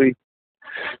 Honestly,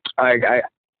 like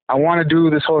I want to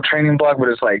do this whole training block, but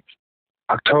it's like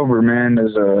October, man,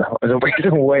 is a ways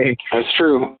away. That's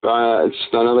true. It's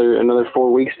another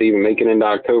 4 weeks to even make it into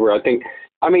October.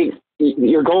 I mean,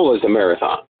 your goal is a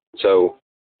marathon, so.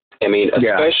 I mean,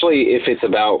 especially if it's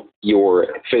about your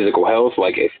physical health,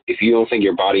 like if you don't think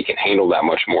your body can handle that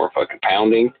much more fucking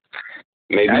pounding,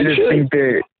 maybe I just think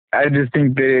that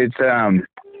it's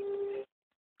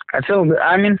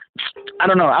I mean, I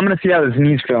don't know. I'm gonna see how this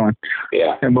knee's feeling.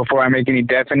 Yeah. And before I make any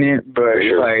definite, but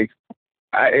sure.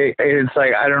 it's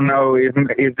like I don't know if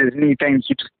this knee thing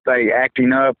keeps like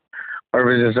acting up,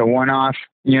 or if it's just a one-off,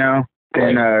 you know.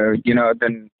 Then you know,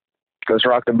 then goes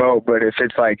rock the boat. But if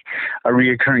it's like a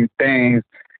reoccurring thing,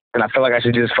 then I feel like I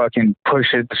should just fucking push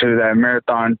it to that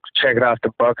marathon, check it off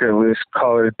the bucket list,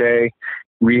 call it a day,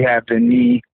 rehab the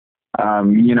knee,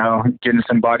 you know, get in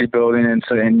some bodybuilding and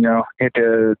you know, hit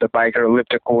the bike or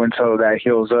elliptical until that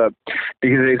heals up.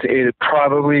 Because it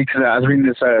probably, because I was reading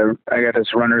this, I got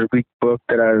this Runner's Week book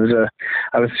that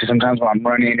I was sometimes when I'm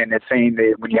running, and it's saying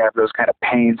that when you have those kind of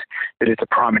pains, that it's a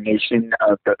pronation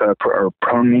of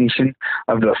pronation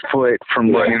of the foot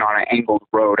from running on an angled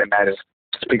road, and that is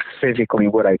specifically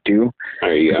what I do.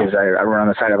 There you because I run on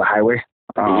the side of a highway.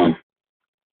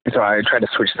 So I try to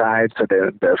switch sides so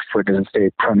that the foot doesn't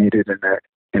stay pronated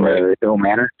in the ill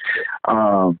manner.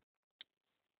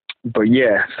 But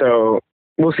yeah, so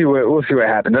we'll see what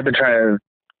happens. I've been trying to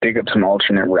dig up some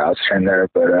alternate routes here and there,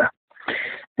 but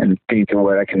and thinking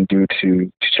what I can do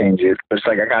to change it. But it's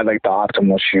like I got like the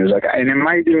optimal shoes, like, and it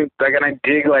might do like, and I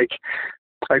dig like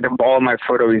the ball of my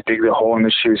foot always dig the hole in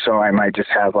the shoe, so I might just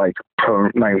have like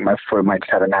my foot might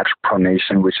just have a natural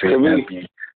pronation, which is going to be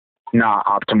not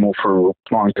optimal for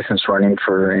long distance running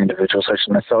for individuals such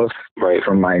as myself,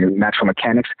 from my natural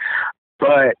mechanics.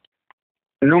 But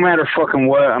no matter fucking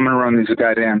what, I'm gonna run these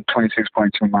goddamn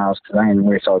 26.2 miles because I ain't gonna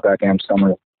waste all goddamn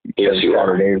summer. Yes, you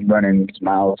Saturday are running these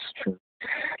miles.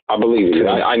 I believe you.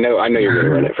 I know you're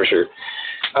gonna run it for sure.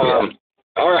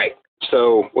 All right,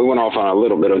 so we went off on a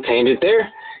little bit of a tangent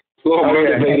there. A little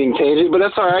motivating tangent, but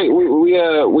that's all right.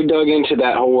 We dug into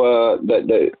that whole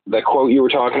that quote you were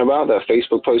talking about, that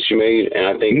Facebook post you made, and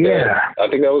I think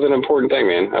that was an important thing,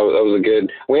 man. That was a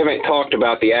good. We haven't talked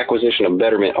about the acquisition of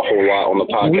Betterment a whole lot on the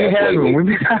podcast. We haven't.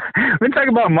 We've been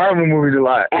talking about Marvel movies a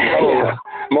lot.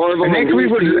 Marvel.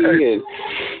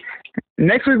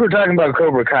 Next week we're talking about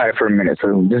Cobra Kai for a minute,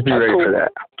 so just be ready for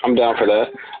that. I'm down for that.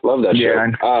 Love that show.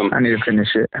 I need to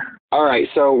finish it. All right,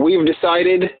 so we've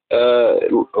decided,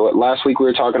 last week we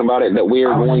were talking about it, that we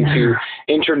are going to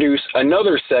introduce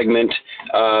another segment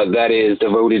that is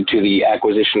devoted to the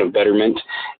acquisition of Betterment,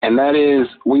 and that is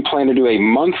we plan to do a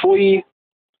monthly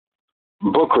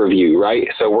book review, right?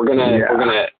 So we're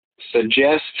gonna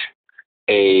suggest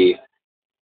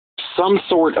some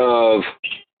sort of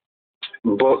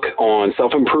book on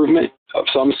self-improvement of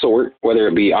some sort, whether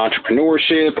it be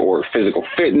entrepreneurship or physical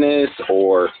fitness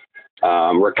or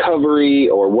recovery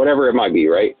or whatever it might be,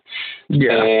 right?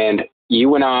 Yeah. And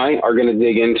you and I are going to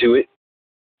dig into it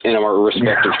in our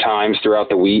respective times throughout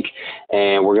the week,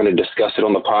 and we're going to discuss it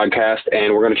on the podcast,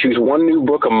 and we're going to choose one new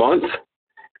book a month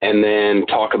and then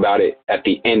talk about it at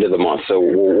the end of the month. So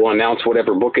we'll announce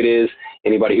whatever book it is.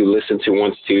 Anybody who listens who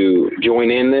wants to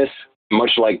join in this,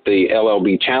 much like the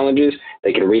LLB challenges,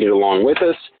 they can read it along with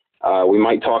us. We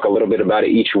might talk a little bit about it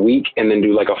each week and then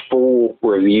do like a full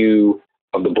review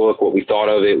of the book, what we thought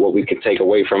of it, what we could take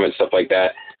away from it, stuff like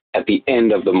that at the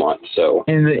end of the month. So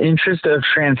in the interest of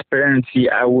transparency,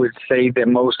 I would say that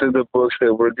most of the books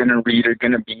that we're going to read are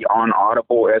going to be on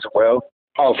Audible as well.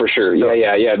 Oh, for sure.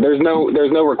 Yeah. There's no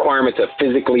requirement to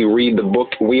physically read the book.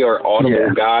 We are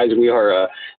Audible guys. We are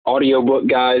audiobook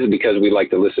guys because we like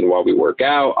to listen while we work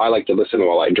out. I like to listen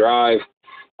while I drive.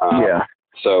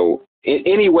 So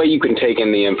any way you can take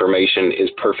in the information is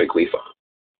perfectly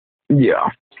fine. Yeah.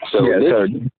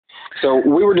 So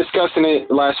we were discussing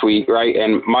it last week, right?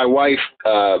 And my wife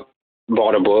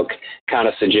bought a book, kind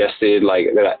of suggested like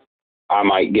that I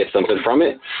might get something from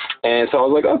it. And so I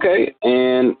was like, okay.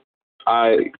 And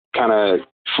I kind of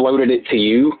floated it to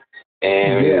you,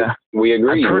 and we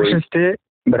agreed. I purchased it,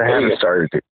 but I haven't started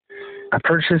it. I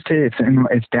purchased it.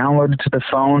 It's downloaded to the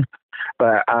phone,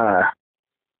 but I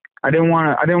didn't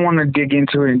want to dig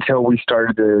into it until we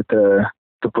started the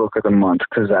book of the month,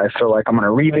 because I feel like I'm going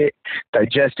to read it,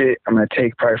 digest it. I'm going to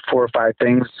take probably 4 or 5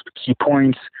 things, key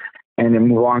points, and then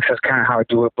move on. Because that's kind of how I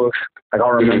do with books. Like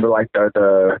I'll remember like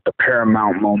the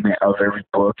paramount moment of every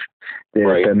book,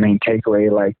 the main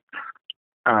takeaway. Like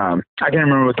I can't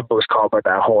remember what the book's called, but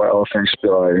that whole elephant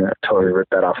spiel, I totally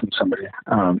ripped that off from somebody.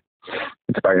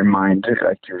 It's about your mind,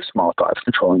 like your small thoughts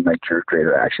controlling like your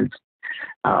greater actions.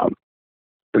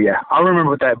 But yeah, I'll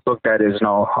remember what that book that is, and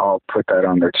I'll put that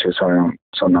on there too, so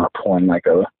I'm not pulling like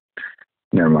a.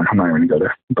 Never mind, I'm not even gonna go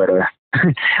there. But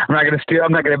I'm not gonna steal.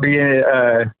 I'm not gonna be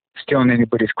stealing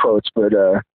anybody's quotes. But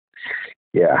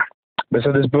yeah. But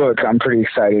so this book, I'm pretty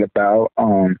excited about.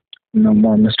 No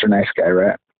More Mr. Nice Guy,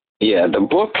 right? Yeah, the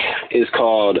book is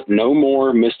called No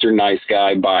More Mr. Nice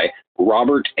Guy by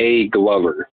Robert A.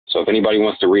 Glover. So if anybody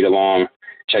wants to read along,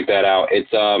 check that out.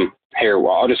 It's here.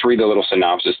 Well, I'll just read the little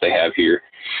synopsis they have here.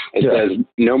 It says,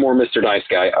 "No More Mr. Nice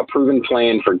Guy, a proven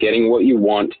plan for getting what you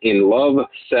want in love,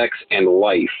 sex, and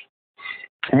life."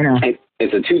 I know.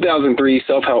 It's a 2003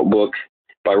 self-help book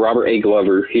by Robert A.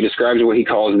 Glover. He describes what he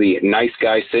calls the nice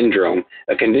guy syndrome,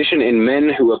 a condition in men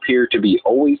who appear to be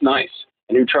always nice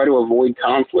and who try to avoid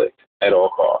conflict at all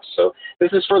costs. So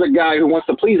this is for the guy who wants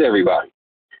to please everybody.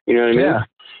 You know what I mean? Yeah.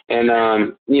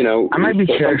 And, you know, I might be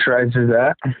characterized as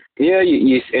that. Yeah,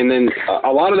 and then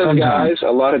a lot of those guys,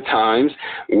 a lot of times,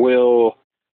 will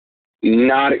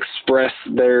not express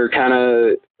their kind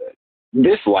of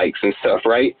dislikes and stuff,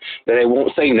 right? That they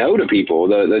won't say no to people.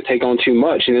 They take on too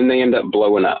much, and then they end up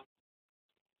blowing up.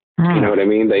 You know what I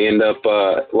mean? They end up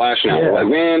lashing out. Like,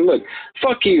 man, look,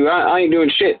 fuck you. I ain't doing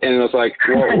shit. And it's like,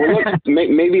 well look,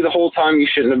 maybe the whole time you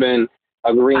shouldn't have been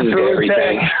agreeing to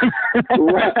everything.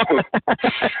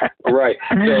 Right.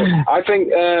 So I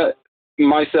think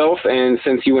myself, and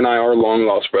since you and I are long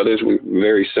lost brothers, we're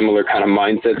very similar kind of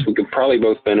mindsets. We could probably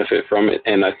both benefit from it,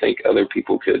 and I think other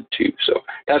people could too. So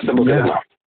that's the book of the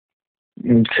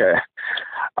month. Okay.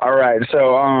 All right.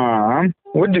 So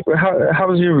how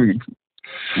was your read?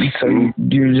 So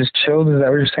you just chilled? Is that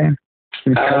what you're saying?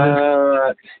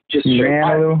 Just ran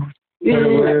a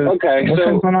little. Okay.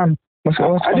 What's going on? What's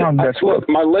going on? Look,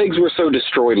 my legs were so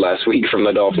destroyed last week from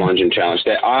the Dolph Lunging Challenge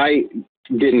that I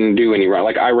didn't do any run.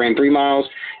 Like, I ran 3 miles,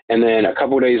 and then a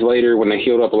couple of days later, when they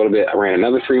healed up a little bit, I ran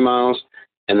another 3 miles,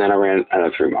 and then I ran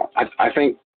another 3 miles. I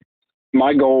think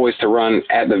my goal is to run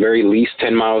at the very least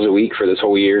 10 miles a week for this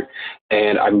whole year,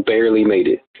 and I barely made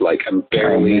it. Like, I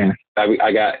barely.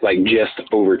 I got like just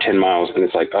over 10 miles, and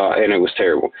it's like, and it was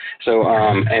terrible. So,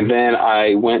 and then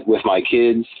I went with my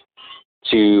kids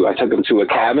I took them to a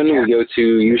cabin we go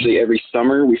to usually every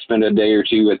summer. We spend a day or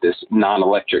two at this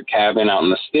non-electric cabin out in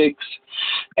the sticks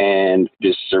and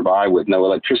just survive with no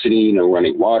electricity, no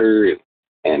running water.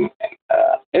 And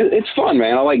it's fun,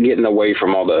 man. I like getting away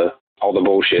from all the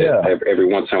bullshit every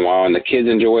once in a while, and the kids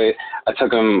enjoy it. I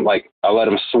took them, I let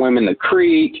them swim in the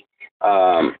creek.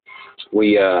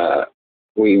 We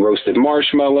roasted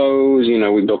marshmallows. You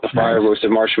know, we built the fire,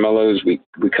 roasted marshmallows. We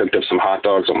cooked up some hot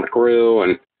dogs on the grill,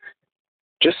 and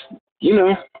just, you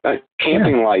know,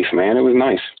 camping life, man. It was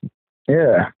nice.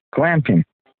 Yeah, glamping.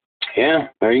 Yeah,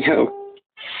 there you go.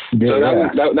 Yeah, so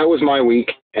that was my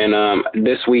week, and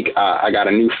this week I got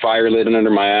a new fire lit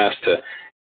under my ass to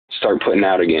start putting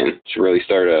out again. To really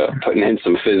start putting in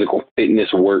some physical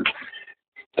fitness work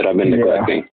that I've been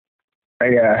neglecting.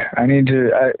 Yeah, I need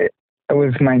to.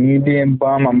 With my knee being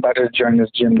bum, I'm about to join this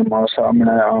gym tomorrow, so I'm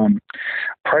gonna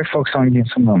probably focus on getting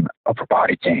some upper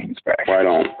body gains back. Right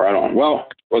on. Well,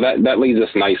 that leads us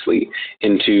nicely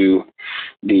into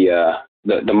the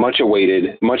much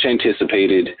awaited, much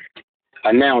anticipated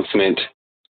announcement.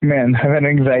 Man, I've had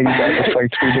anxiety about this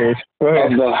like 3 days.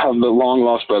 Of the Long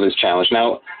Lost Brothers Challenge.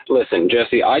 Now, listen,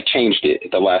 Jesse, I changed it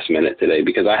at the last minute today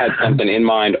because I had something in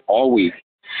mind all week.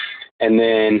 And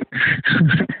then,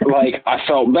 I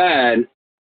felt bad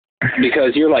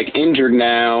because you're injured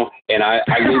now, and I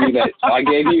gave you that. I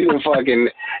gave you the fucking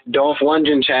Dolph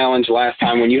Lunging Challenge last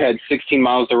time when you had 16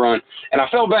 miles to run, and I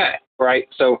felt bad, right?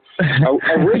 So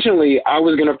originally I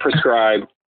was going to prescribe,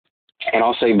 and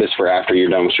I'll save this for after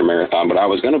you're done with your marathon, but I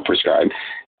was going to prescribe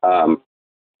I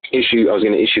was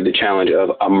going to issue the challenge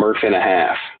of a Murph and a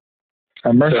half.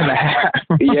 A Murph and a half.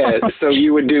 Yeah, so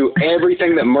you would do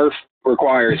everything that Murph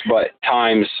requires, but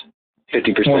times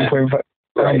 50%. 1.5.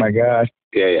 Right. Oh my God.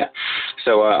 Yeah.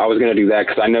 So I was going to do that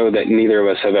because I know that neither of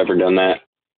us have ever done that.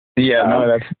 Yeah,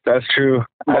 no, that's true.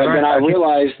 But then I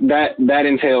realized that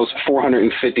entails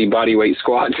 450 body weight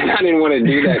squats, and I didn't want to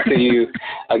do that to you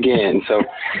again. So,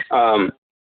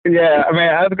 yeah, I mean,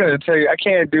 I was going to tell you, I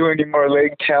can't do any more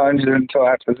leg challenges until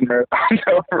after this marathon's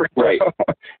over. Right.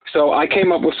 So I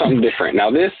came up with something different.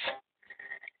 Now this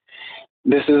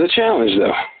is a challenge,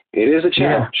 though. It is a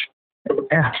challenge.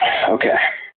 Yeah. Okay.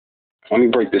 Let me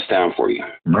break this down for you.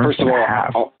 First of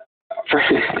all,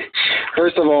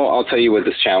 First of all, I'll tell you what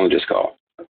this challenge is called.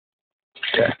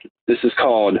 Okay. This is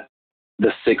called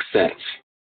the Sixth Sense.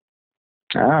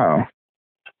 Oh.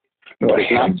 But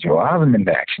it's not. Joel Osment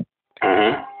action.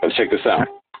 Let's check this out.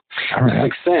 All The right.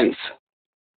 Sixth Sense.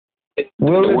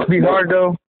 Will this be hard,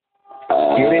 though?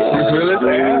 Get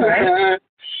it?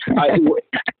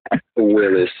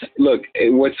 Willis. Look,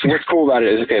 what's cool about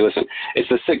it is, okay, listen, it's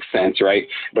the Sixth Sense, right?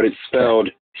 But it's spelled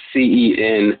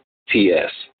Cents.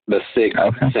 The Sixth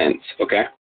Sense, okay?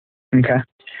 Okay.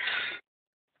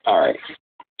 All right.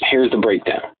 Here's the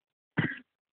breakdown.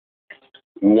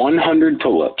 100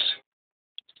 pull-ups.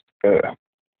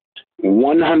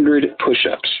 100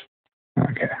 push-ups.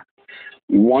 Okay.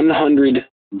 100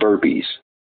 burpees.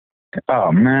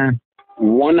 Oh, man.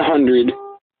 100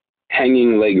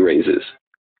 hanging leg raises.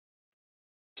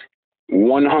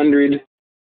 100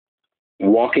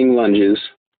 walking lunges.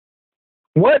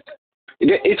 What?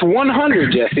 It's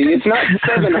 100, Jesse. It's not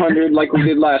 700 like we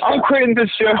did last time. I'm quitting this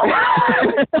show.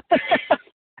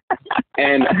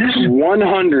 And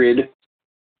 100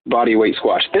 body weight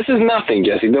squash. This is nothing,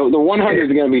 Jesse. The 100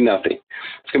 is going to be nothing.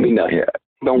 It's going to be nothing. Yeah.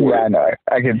 Don't worry. Yeah, I know.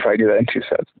 I can probably do that in 2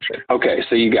 sets, I'm sure. Okay,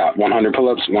 so you got 100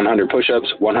 pull-ups, 100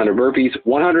 push-ups, 100 burpees,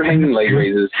 100 hanging leg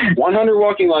raises, 100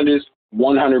 walking lunges,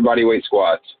 100 body weight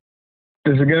squats.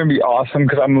 This is going to be awesome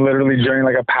because I'm literally joining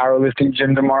like a powerlifting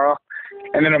gym tomorrow.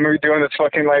 And then I'm going to be doing this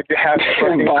fucking like half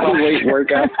body weight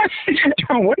workout.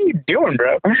 What are you doing,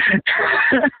 bro?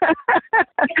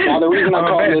 Now, the reason I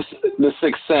call this the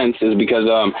Sixth Sense is because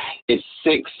it's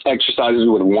 6 exercises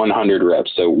with 100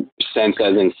 reps. So sense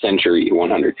as in century,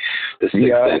 100. The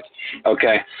Sixth Sense.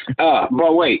 Okay.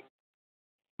 But wait,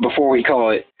 before we call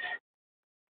it,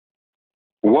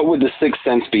 what would the Sixth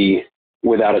Sense be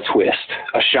without a twist?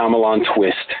 A Shyamalan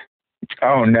twist.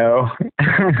 Oh, no.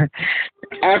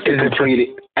 After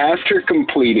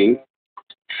completing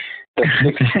the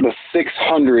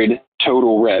 600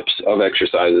 total reps of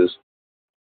exercises,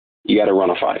 you got to run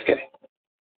a 5K.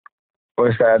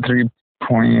 What's that?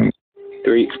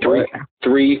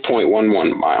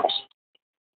 3.11 miles.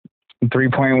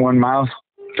 3.1 miles?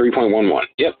 3.11.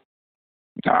 Yep.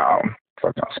 Oh,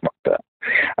 fucking smoke that.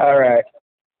 All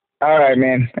right,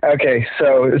 man. Okay,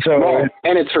 so well,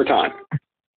 and it's for time.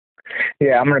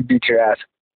 Yeah, I'm gonna beat your ass.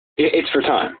 It's for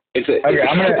time. Okay,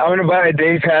 I'm gonna buy a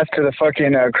day pass to the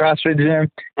fucking CrossFit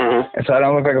gym, so I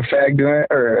don't look like a fag doing it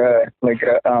or like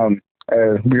a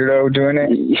weirdo doing it.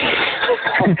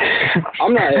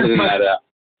 I'm not editing that out.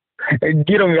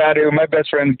 You don't got to. My best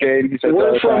friend's gay.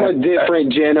 We're from a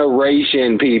different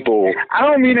generation, people. I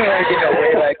don't mean it like in a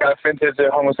way like offensive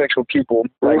to homosexual people.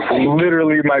 Like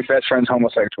literally, my best friend's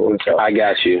homosexual. So. I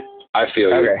got you. I feel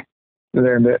you. Okay. But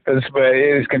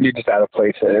it's gonna be just out of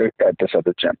place at this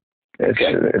other gym. It's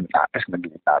gonna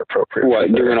be not appropriate.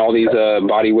 What, doing all these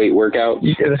body weight workouts?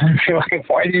 Yeah, like,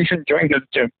 why do you even join this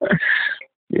gym?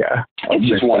 Yeah. It's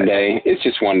just one day. It's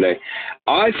just one day.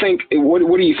 I think, what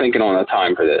are you thinking on the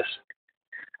time for this?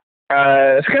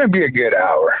 It's going to be a good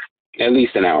hour. At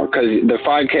least an hour, because the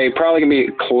 5K probably going to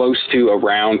be close to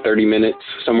around 30 minutes,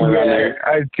 somewhere around there.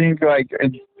 I think, I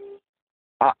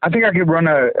think I could run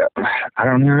I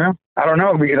don't know,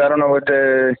 because I don't know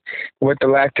what the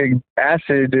lactic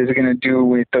acid is going to do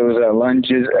with those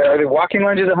lunges. Are they walking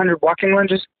lunges, 100 walking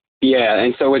lunges? Yeah,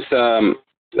 and so it's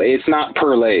not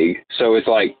per leg, so it's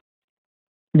like...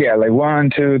 Yeah, like 1,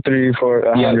 2, 3, 4,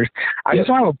 100. I just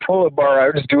want to pull a bar. I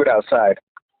would just do it outside.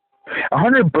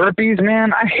 100 burpees,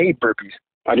 man. I hate burpees.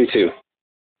 I do too.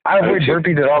 I avoid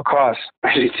burpees at all costs.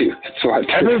 I do too. That's why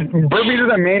burpees are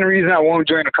the main reason I won't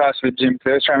join a CrossFit gym,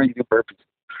 because I was trying to do burpees.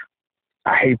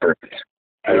 I hate burpees.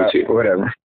 I do too.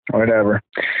 Whatever.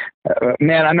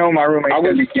 Man, I know my roommate's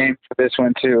gonna be game for this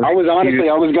one too. I was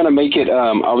gonna make it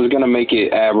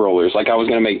ab rollers. Like I was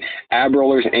gonna make ab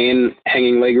rollers and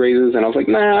hanging leg raises, and I was like,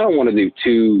 nah, I don't want to do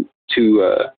two.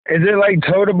 Is it like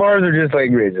toe to bars or just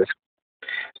leg raises?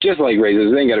 Just leg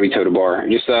raises. They ain't gotta be toe to bar.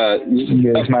 Just up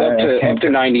to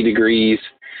 90 degrees.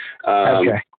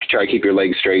 Okay. Try to keep your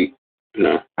legs straight.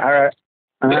 No. All right.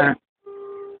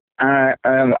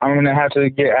 I'm gonna have to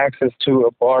get access to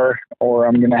a bar, or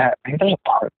I'm gonna have. Maybe there's a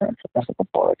park. That's like a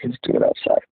bar. I can just do it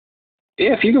outside.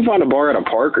 Yeah, if you can find a bar at a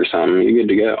park or something, you're good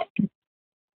to go.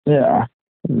 Yeah.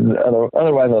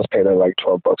 Otherwise, I'll pay like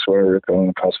 $12 wherever you're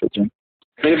going to CrossFit gym.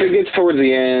 And if it gets towards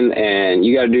the end and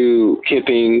you got to do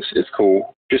kippings, it's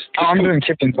cool. I'm doing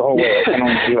kippings the whole way. I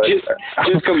don't do I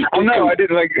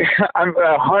did I'm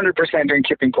 100% doing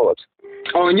kipping pull-ups.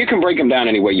 Oh, and you can break them down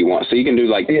any way you want. So you can do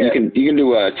you can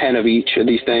do 10 of each of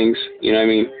these things. You know what I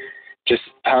mean? Just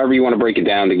however you want to break it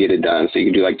down to get it done. So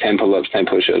you can do 10 pull-ups, 10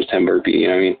 push-ups, 10 burpees. You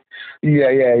know what I mean?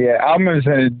 Yeah. I'm just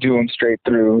gonna do them straight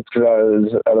through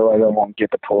because otherwise I won't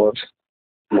get the pull-ups.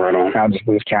 Right on. I'll just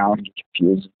lose count and get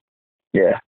confused.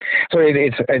 Yeah. So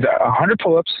it's 100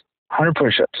 pull-ups, 100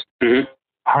 push-ups,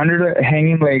 100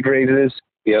 hanging leg raises.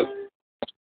 Yep.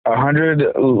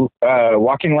 100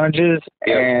 walking lunges,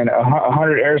 and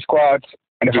 100 air squats,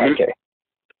 and a 5K.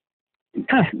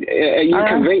 Huh.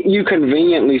 You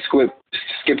conveniently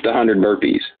skipped 100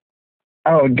 burpees.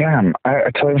 Oh, damn.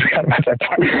 I totally forgot about that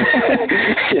part.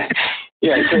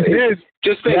 yeah. So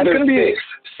just think there's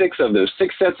six of those,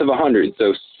 6 sets of 100,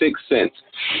 so 6 cents.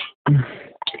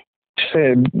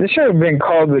 This should have been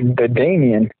called the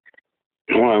Damien.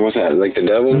 What's that? Like the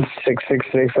devil?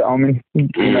 666 omen.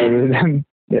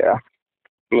 Yeah.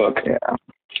 Look. Yeah.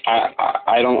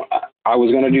 I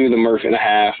was gonna do the Murph and a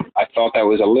half. I thought that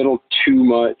was a little too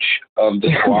much of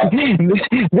the squat.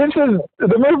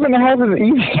 The Murph and a half is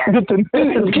easier than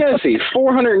this. Jesse,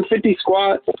 450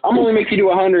 squats. I'm only make you do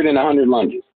 100 and 100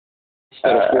 lunges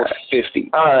instead of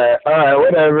 450. All right,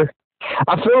 whatever.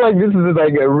 I feel like this is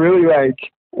like a really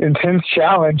intense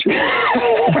challenge. Like,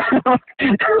 what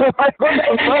the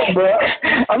fuck, bro?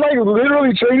 I'm like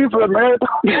literally training for a marathon.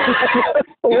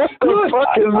 What the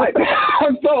fuck is that? I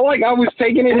felt like I was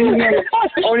taking it easy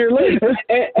on your list.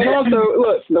 And also,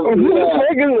 look,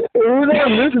 who's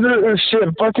listening to this shit?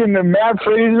 Fucking Matt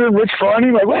Fraser, Rich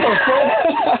Froning? Like, what the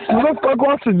fuck? Who the fuck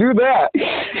wants to do that?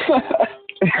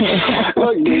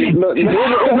 Look, dude, look.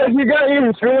 You got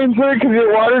your feelings hurt because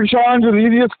your water challenge was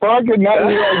easy as fuck, and now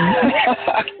you're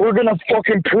like, we're gonna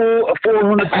fucking pull a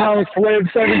 400-pound sled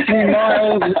 17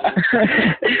 miles.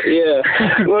 Yeah.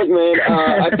 Look, man.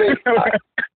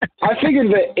 I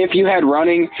figured that if you had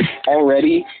running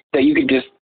already, that you could just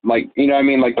like the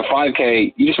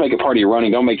 5K, you just make it part of your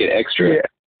running. Don't make it extra.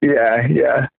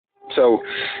 Yeah. So,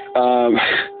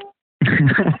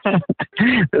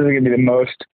 this is gonna be the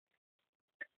most.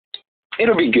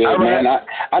 It'll be good, man.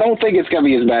 I don't think it's going to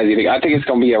be as bad as you think. I think it's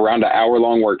going to be around an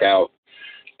hour-long workout,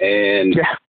 and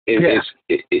it's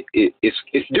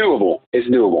doable. It's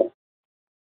doable.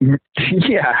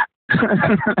 Yeah.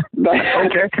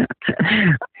 Okay.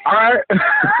 All right.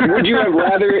 Would you have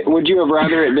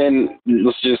rather it been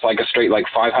just like a straight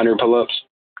 500 pull-ups?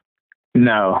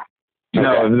 No. Okay.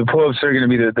 No, the pull-ups are going to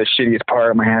be the shittiest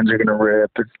part. My hands are going to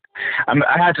rip.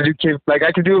 I have to do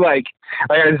I could do I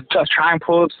was trying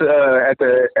pull-ups at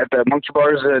the monkey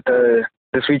bars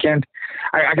this weekend.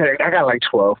 I got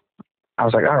 12. I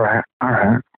was like, all right.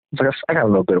 I got a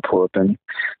little bit of pull-up in.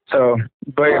 So,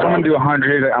 but if I'm gonna do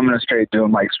 100, I'm gonna do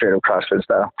them straight up CrossFit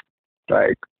style.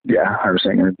 100%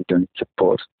 gonna be doing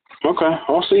pull-ups. Okay,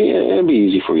 I'll see. It'll be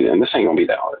easy for you then. This ain't gonna be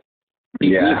that hard.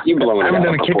 You blowing it out. I haven't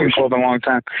done a kipping pull-up in a long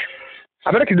time.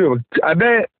 I bet I could do it. I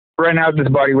bet right now, at this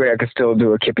body weight, I could still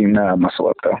do a kipping muscle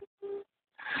up, though.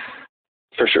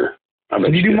 For sure.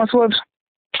 Can you do muscle ups?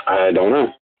 I don't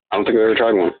know. I don't think I've ever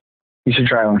tried one. You should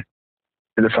try one.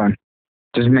 They're fun.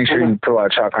 Just make sure you put a lot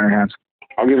of chalk on your hands.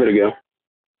 I'll give it a go.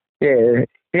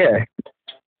 Yeah.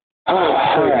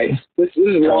 All right. This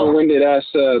is a long-winded ass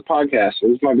podcast. So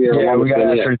this might be our longest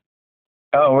one yet.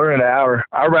 We're at an hour.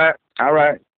 All right.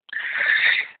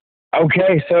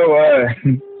 Okay, so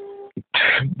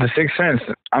the Sixth Sense.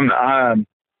 I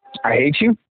hate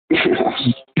you.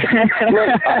 Look,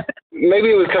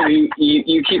 maybe it was because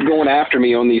you keep going after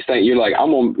me on these things. You're like,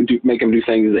 I'm gonna make him do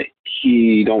things that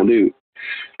he don't do.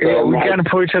 So, yeah, we kind of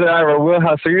pull each other out of our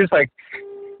wheelhouse. So you're just like,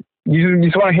 you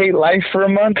just want to hate life for a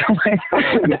month.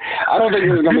 I don't think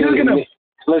there's gonna be.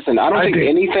 Listen, I don't think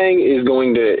anything is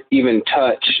going to even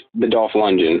touch the Dolph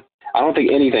Lundgren. I don't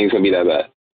think anything's gonna be that bad.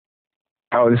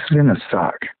 Oh, this is gonna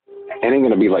suck. It ain't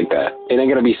gonna be like that. It ain't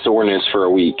gonna be soreness for a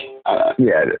week.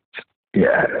 Yeah, it is.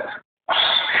 Yeah, it is.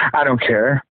 I don't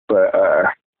care, but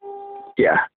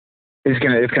yeah, it's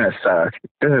gonna suck.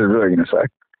 This is really gonna suck.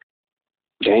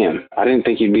 Damn, I didn't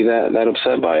think you'd be that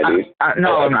upset by it, dude.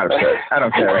 No, I'm not upset. I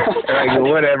don't care.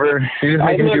 Whatever. You just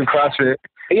make me do CrossFit.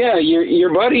 Yeah,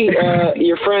 your buddy,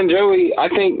 your friend Joey. I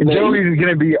think Joey's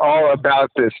gonna be all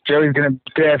about this. Joey's gonna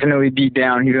definitely be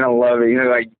down. He's gonna love it. He's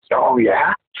like, oh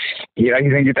yeah. He's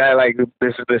gonna get that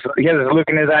this. He has this look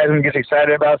in his eyes when he gets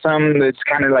excited about something that's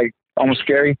kind of almost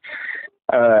scary.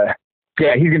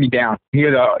 Yeah, he's gonna be down. He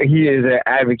is an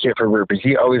advocate for burpees.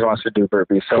 He always wants to do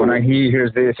burpees. So when he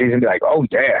hears this, he's gonna be like, "Oh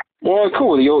yeah." Well,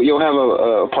 cool. You'll have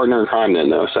a partner in crime then,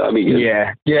 though. So that'd be good.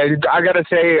 Yeah. I gotta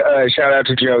say, shout out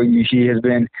to Joe. He's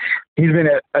been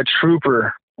a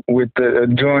trooper with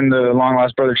doing the Long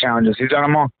Lost Brother challenges. He's done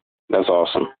them all. That's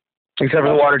awesome. Except for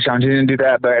the water challenge, he didn't do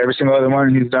that. But every single other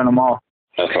one, he's done them all.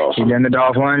 That's awesome. He's done the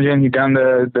Dolph Lundgren. He's done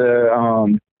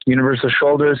the universal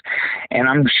shoulders, and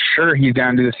I'm sure he's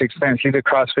down to do the 6 fence. He's a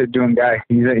CrossFit doing guy.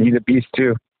 He's a beast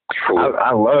too. Cool.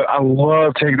 I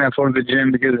love taking that photo to the gym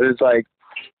because it's like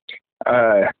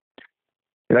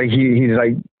he's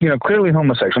like, you know, clearly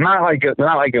homosexual, not like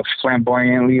a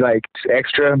flamboyantly like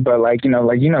extra, but like, you know,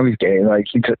 he's gay, like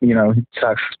he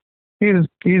sucks. He's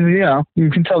you know, you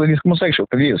can tell that he's homosexual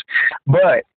because he is,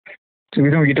 but we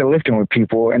don't get to lift him with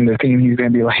people, and the thing he's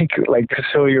gonna be like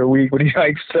silly or weak, but he's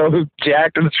like so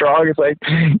jacked and strong. It's like,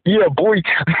 yeah, boy.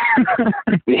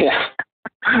 Yeah,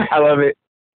 I love it.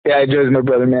 Yeah, Joe's my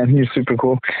brother, man. He's super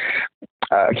cool.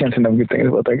 I can't say no good things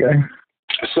about that guy.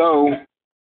 So,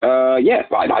 yeah,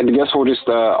 I guess we'll just,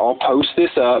 I'll post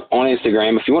this up on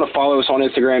Instagram. If you want to follow us on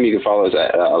Instagram, you can follow us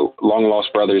at Long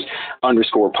Lost Brothers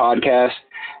 _podcast.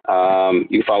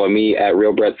 You can follow me at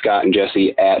Real Brett Scott and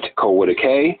Jesse at Colwood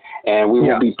K. And we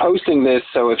will be posting this.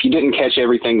 So if you didn't catch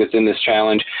everything that's in this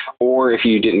challenge, or if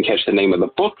you didn't catch the name of the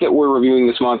book that we're reviewing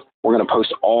this month, we're going to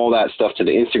post all that stuff to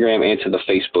the Instagram and to the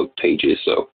Facebook pages.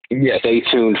 So stay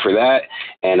tuned for that.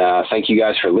 And thank you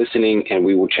guys for listening. And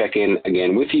we will check in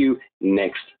again with you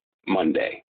next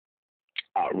Monday.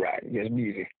 All right. Yes,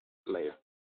 music. Later.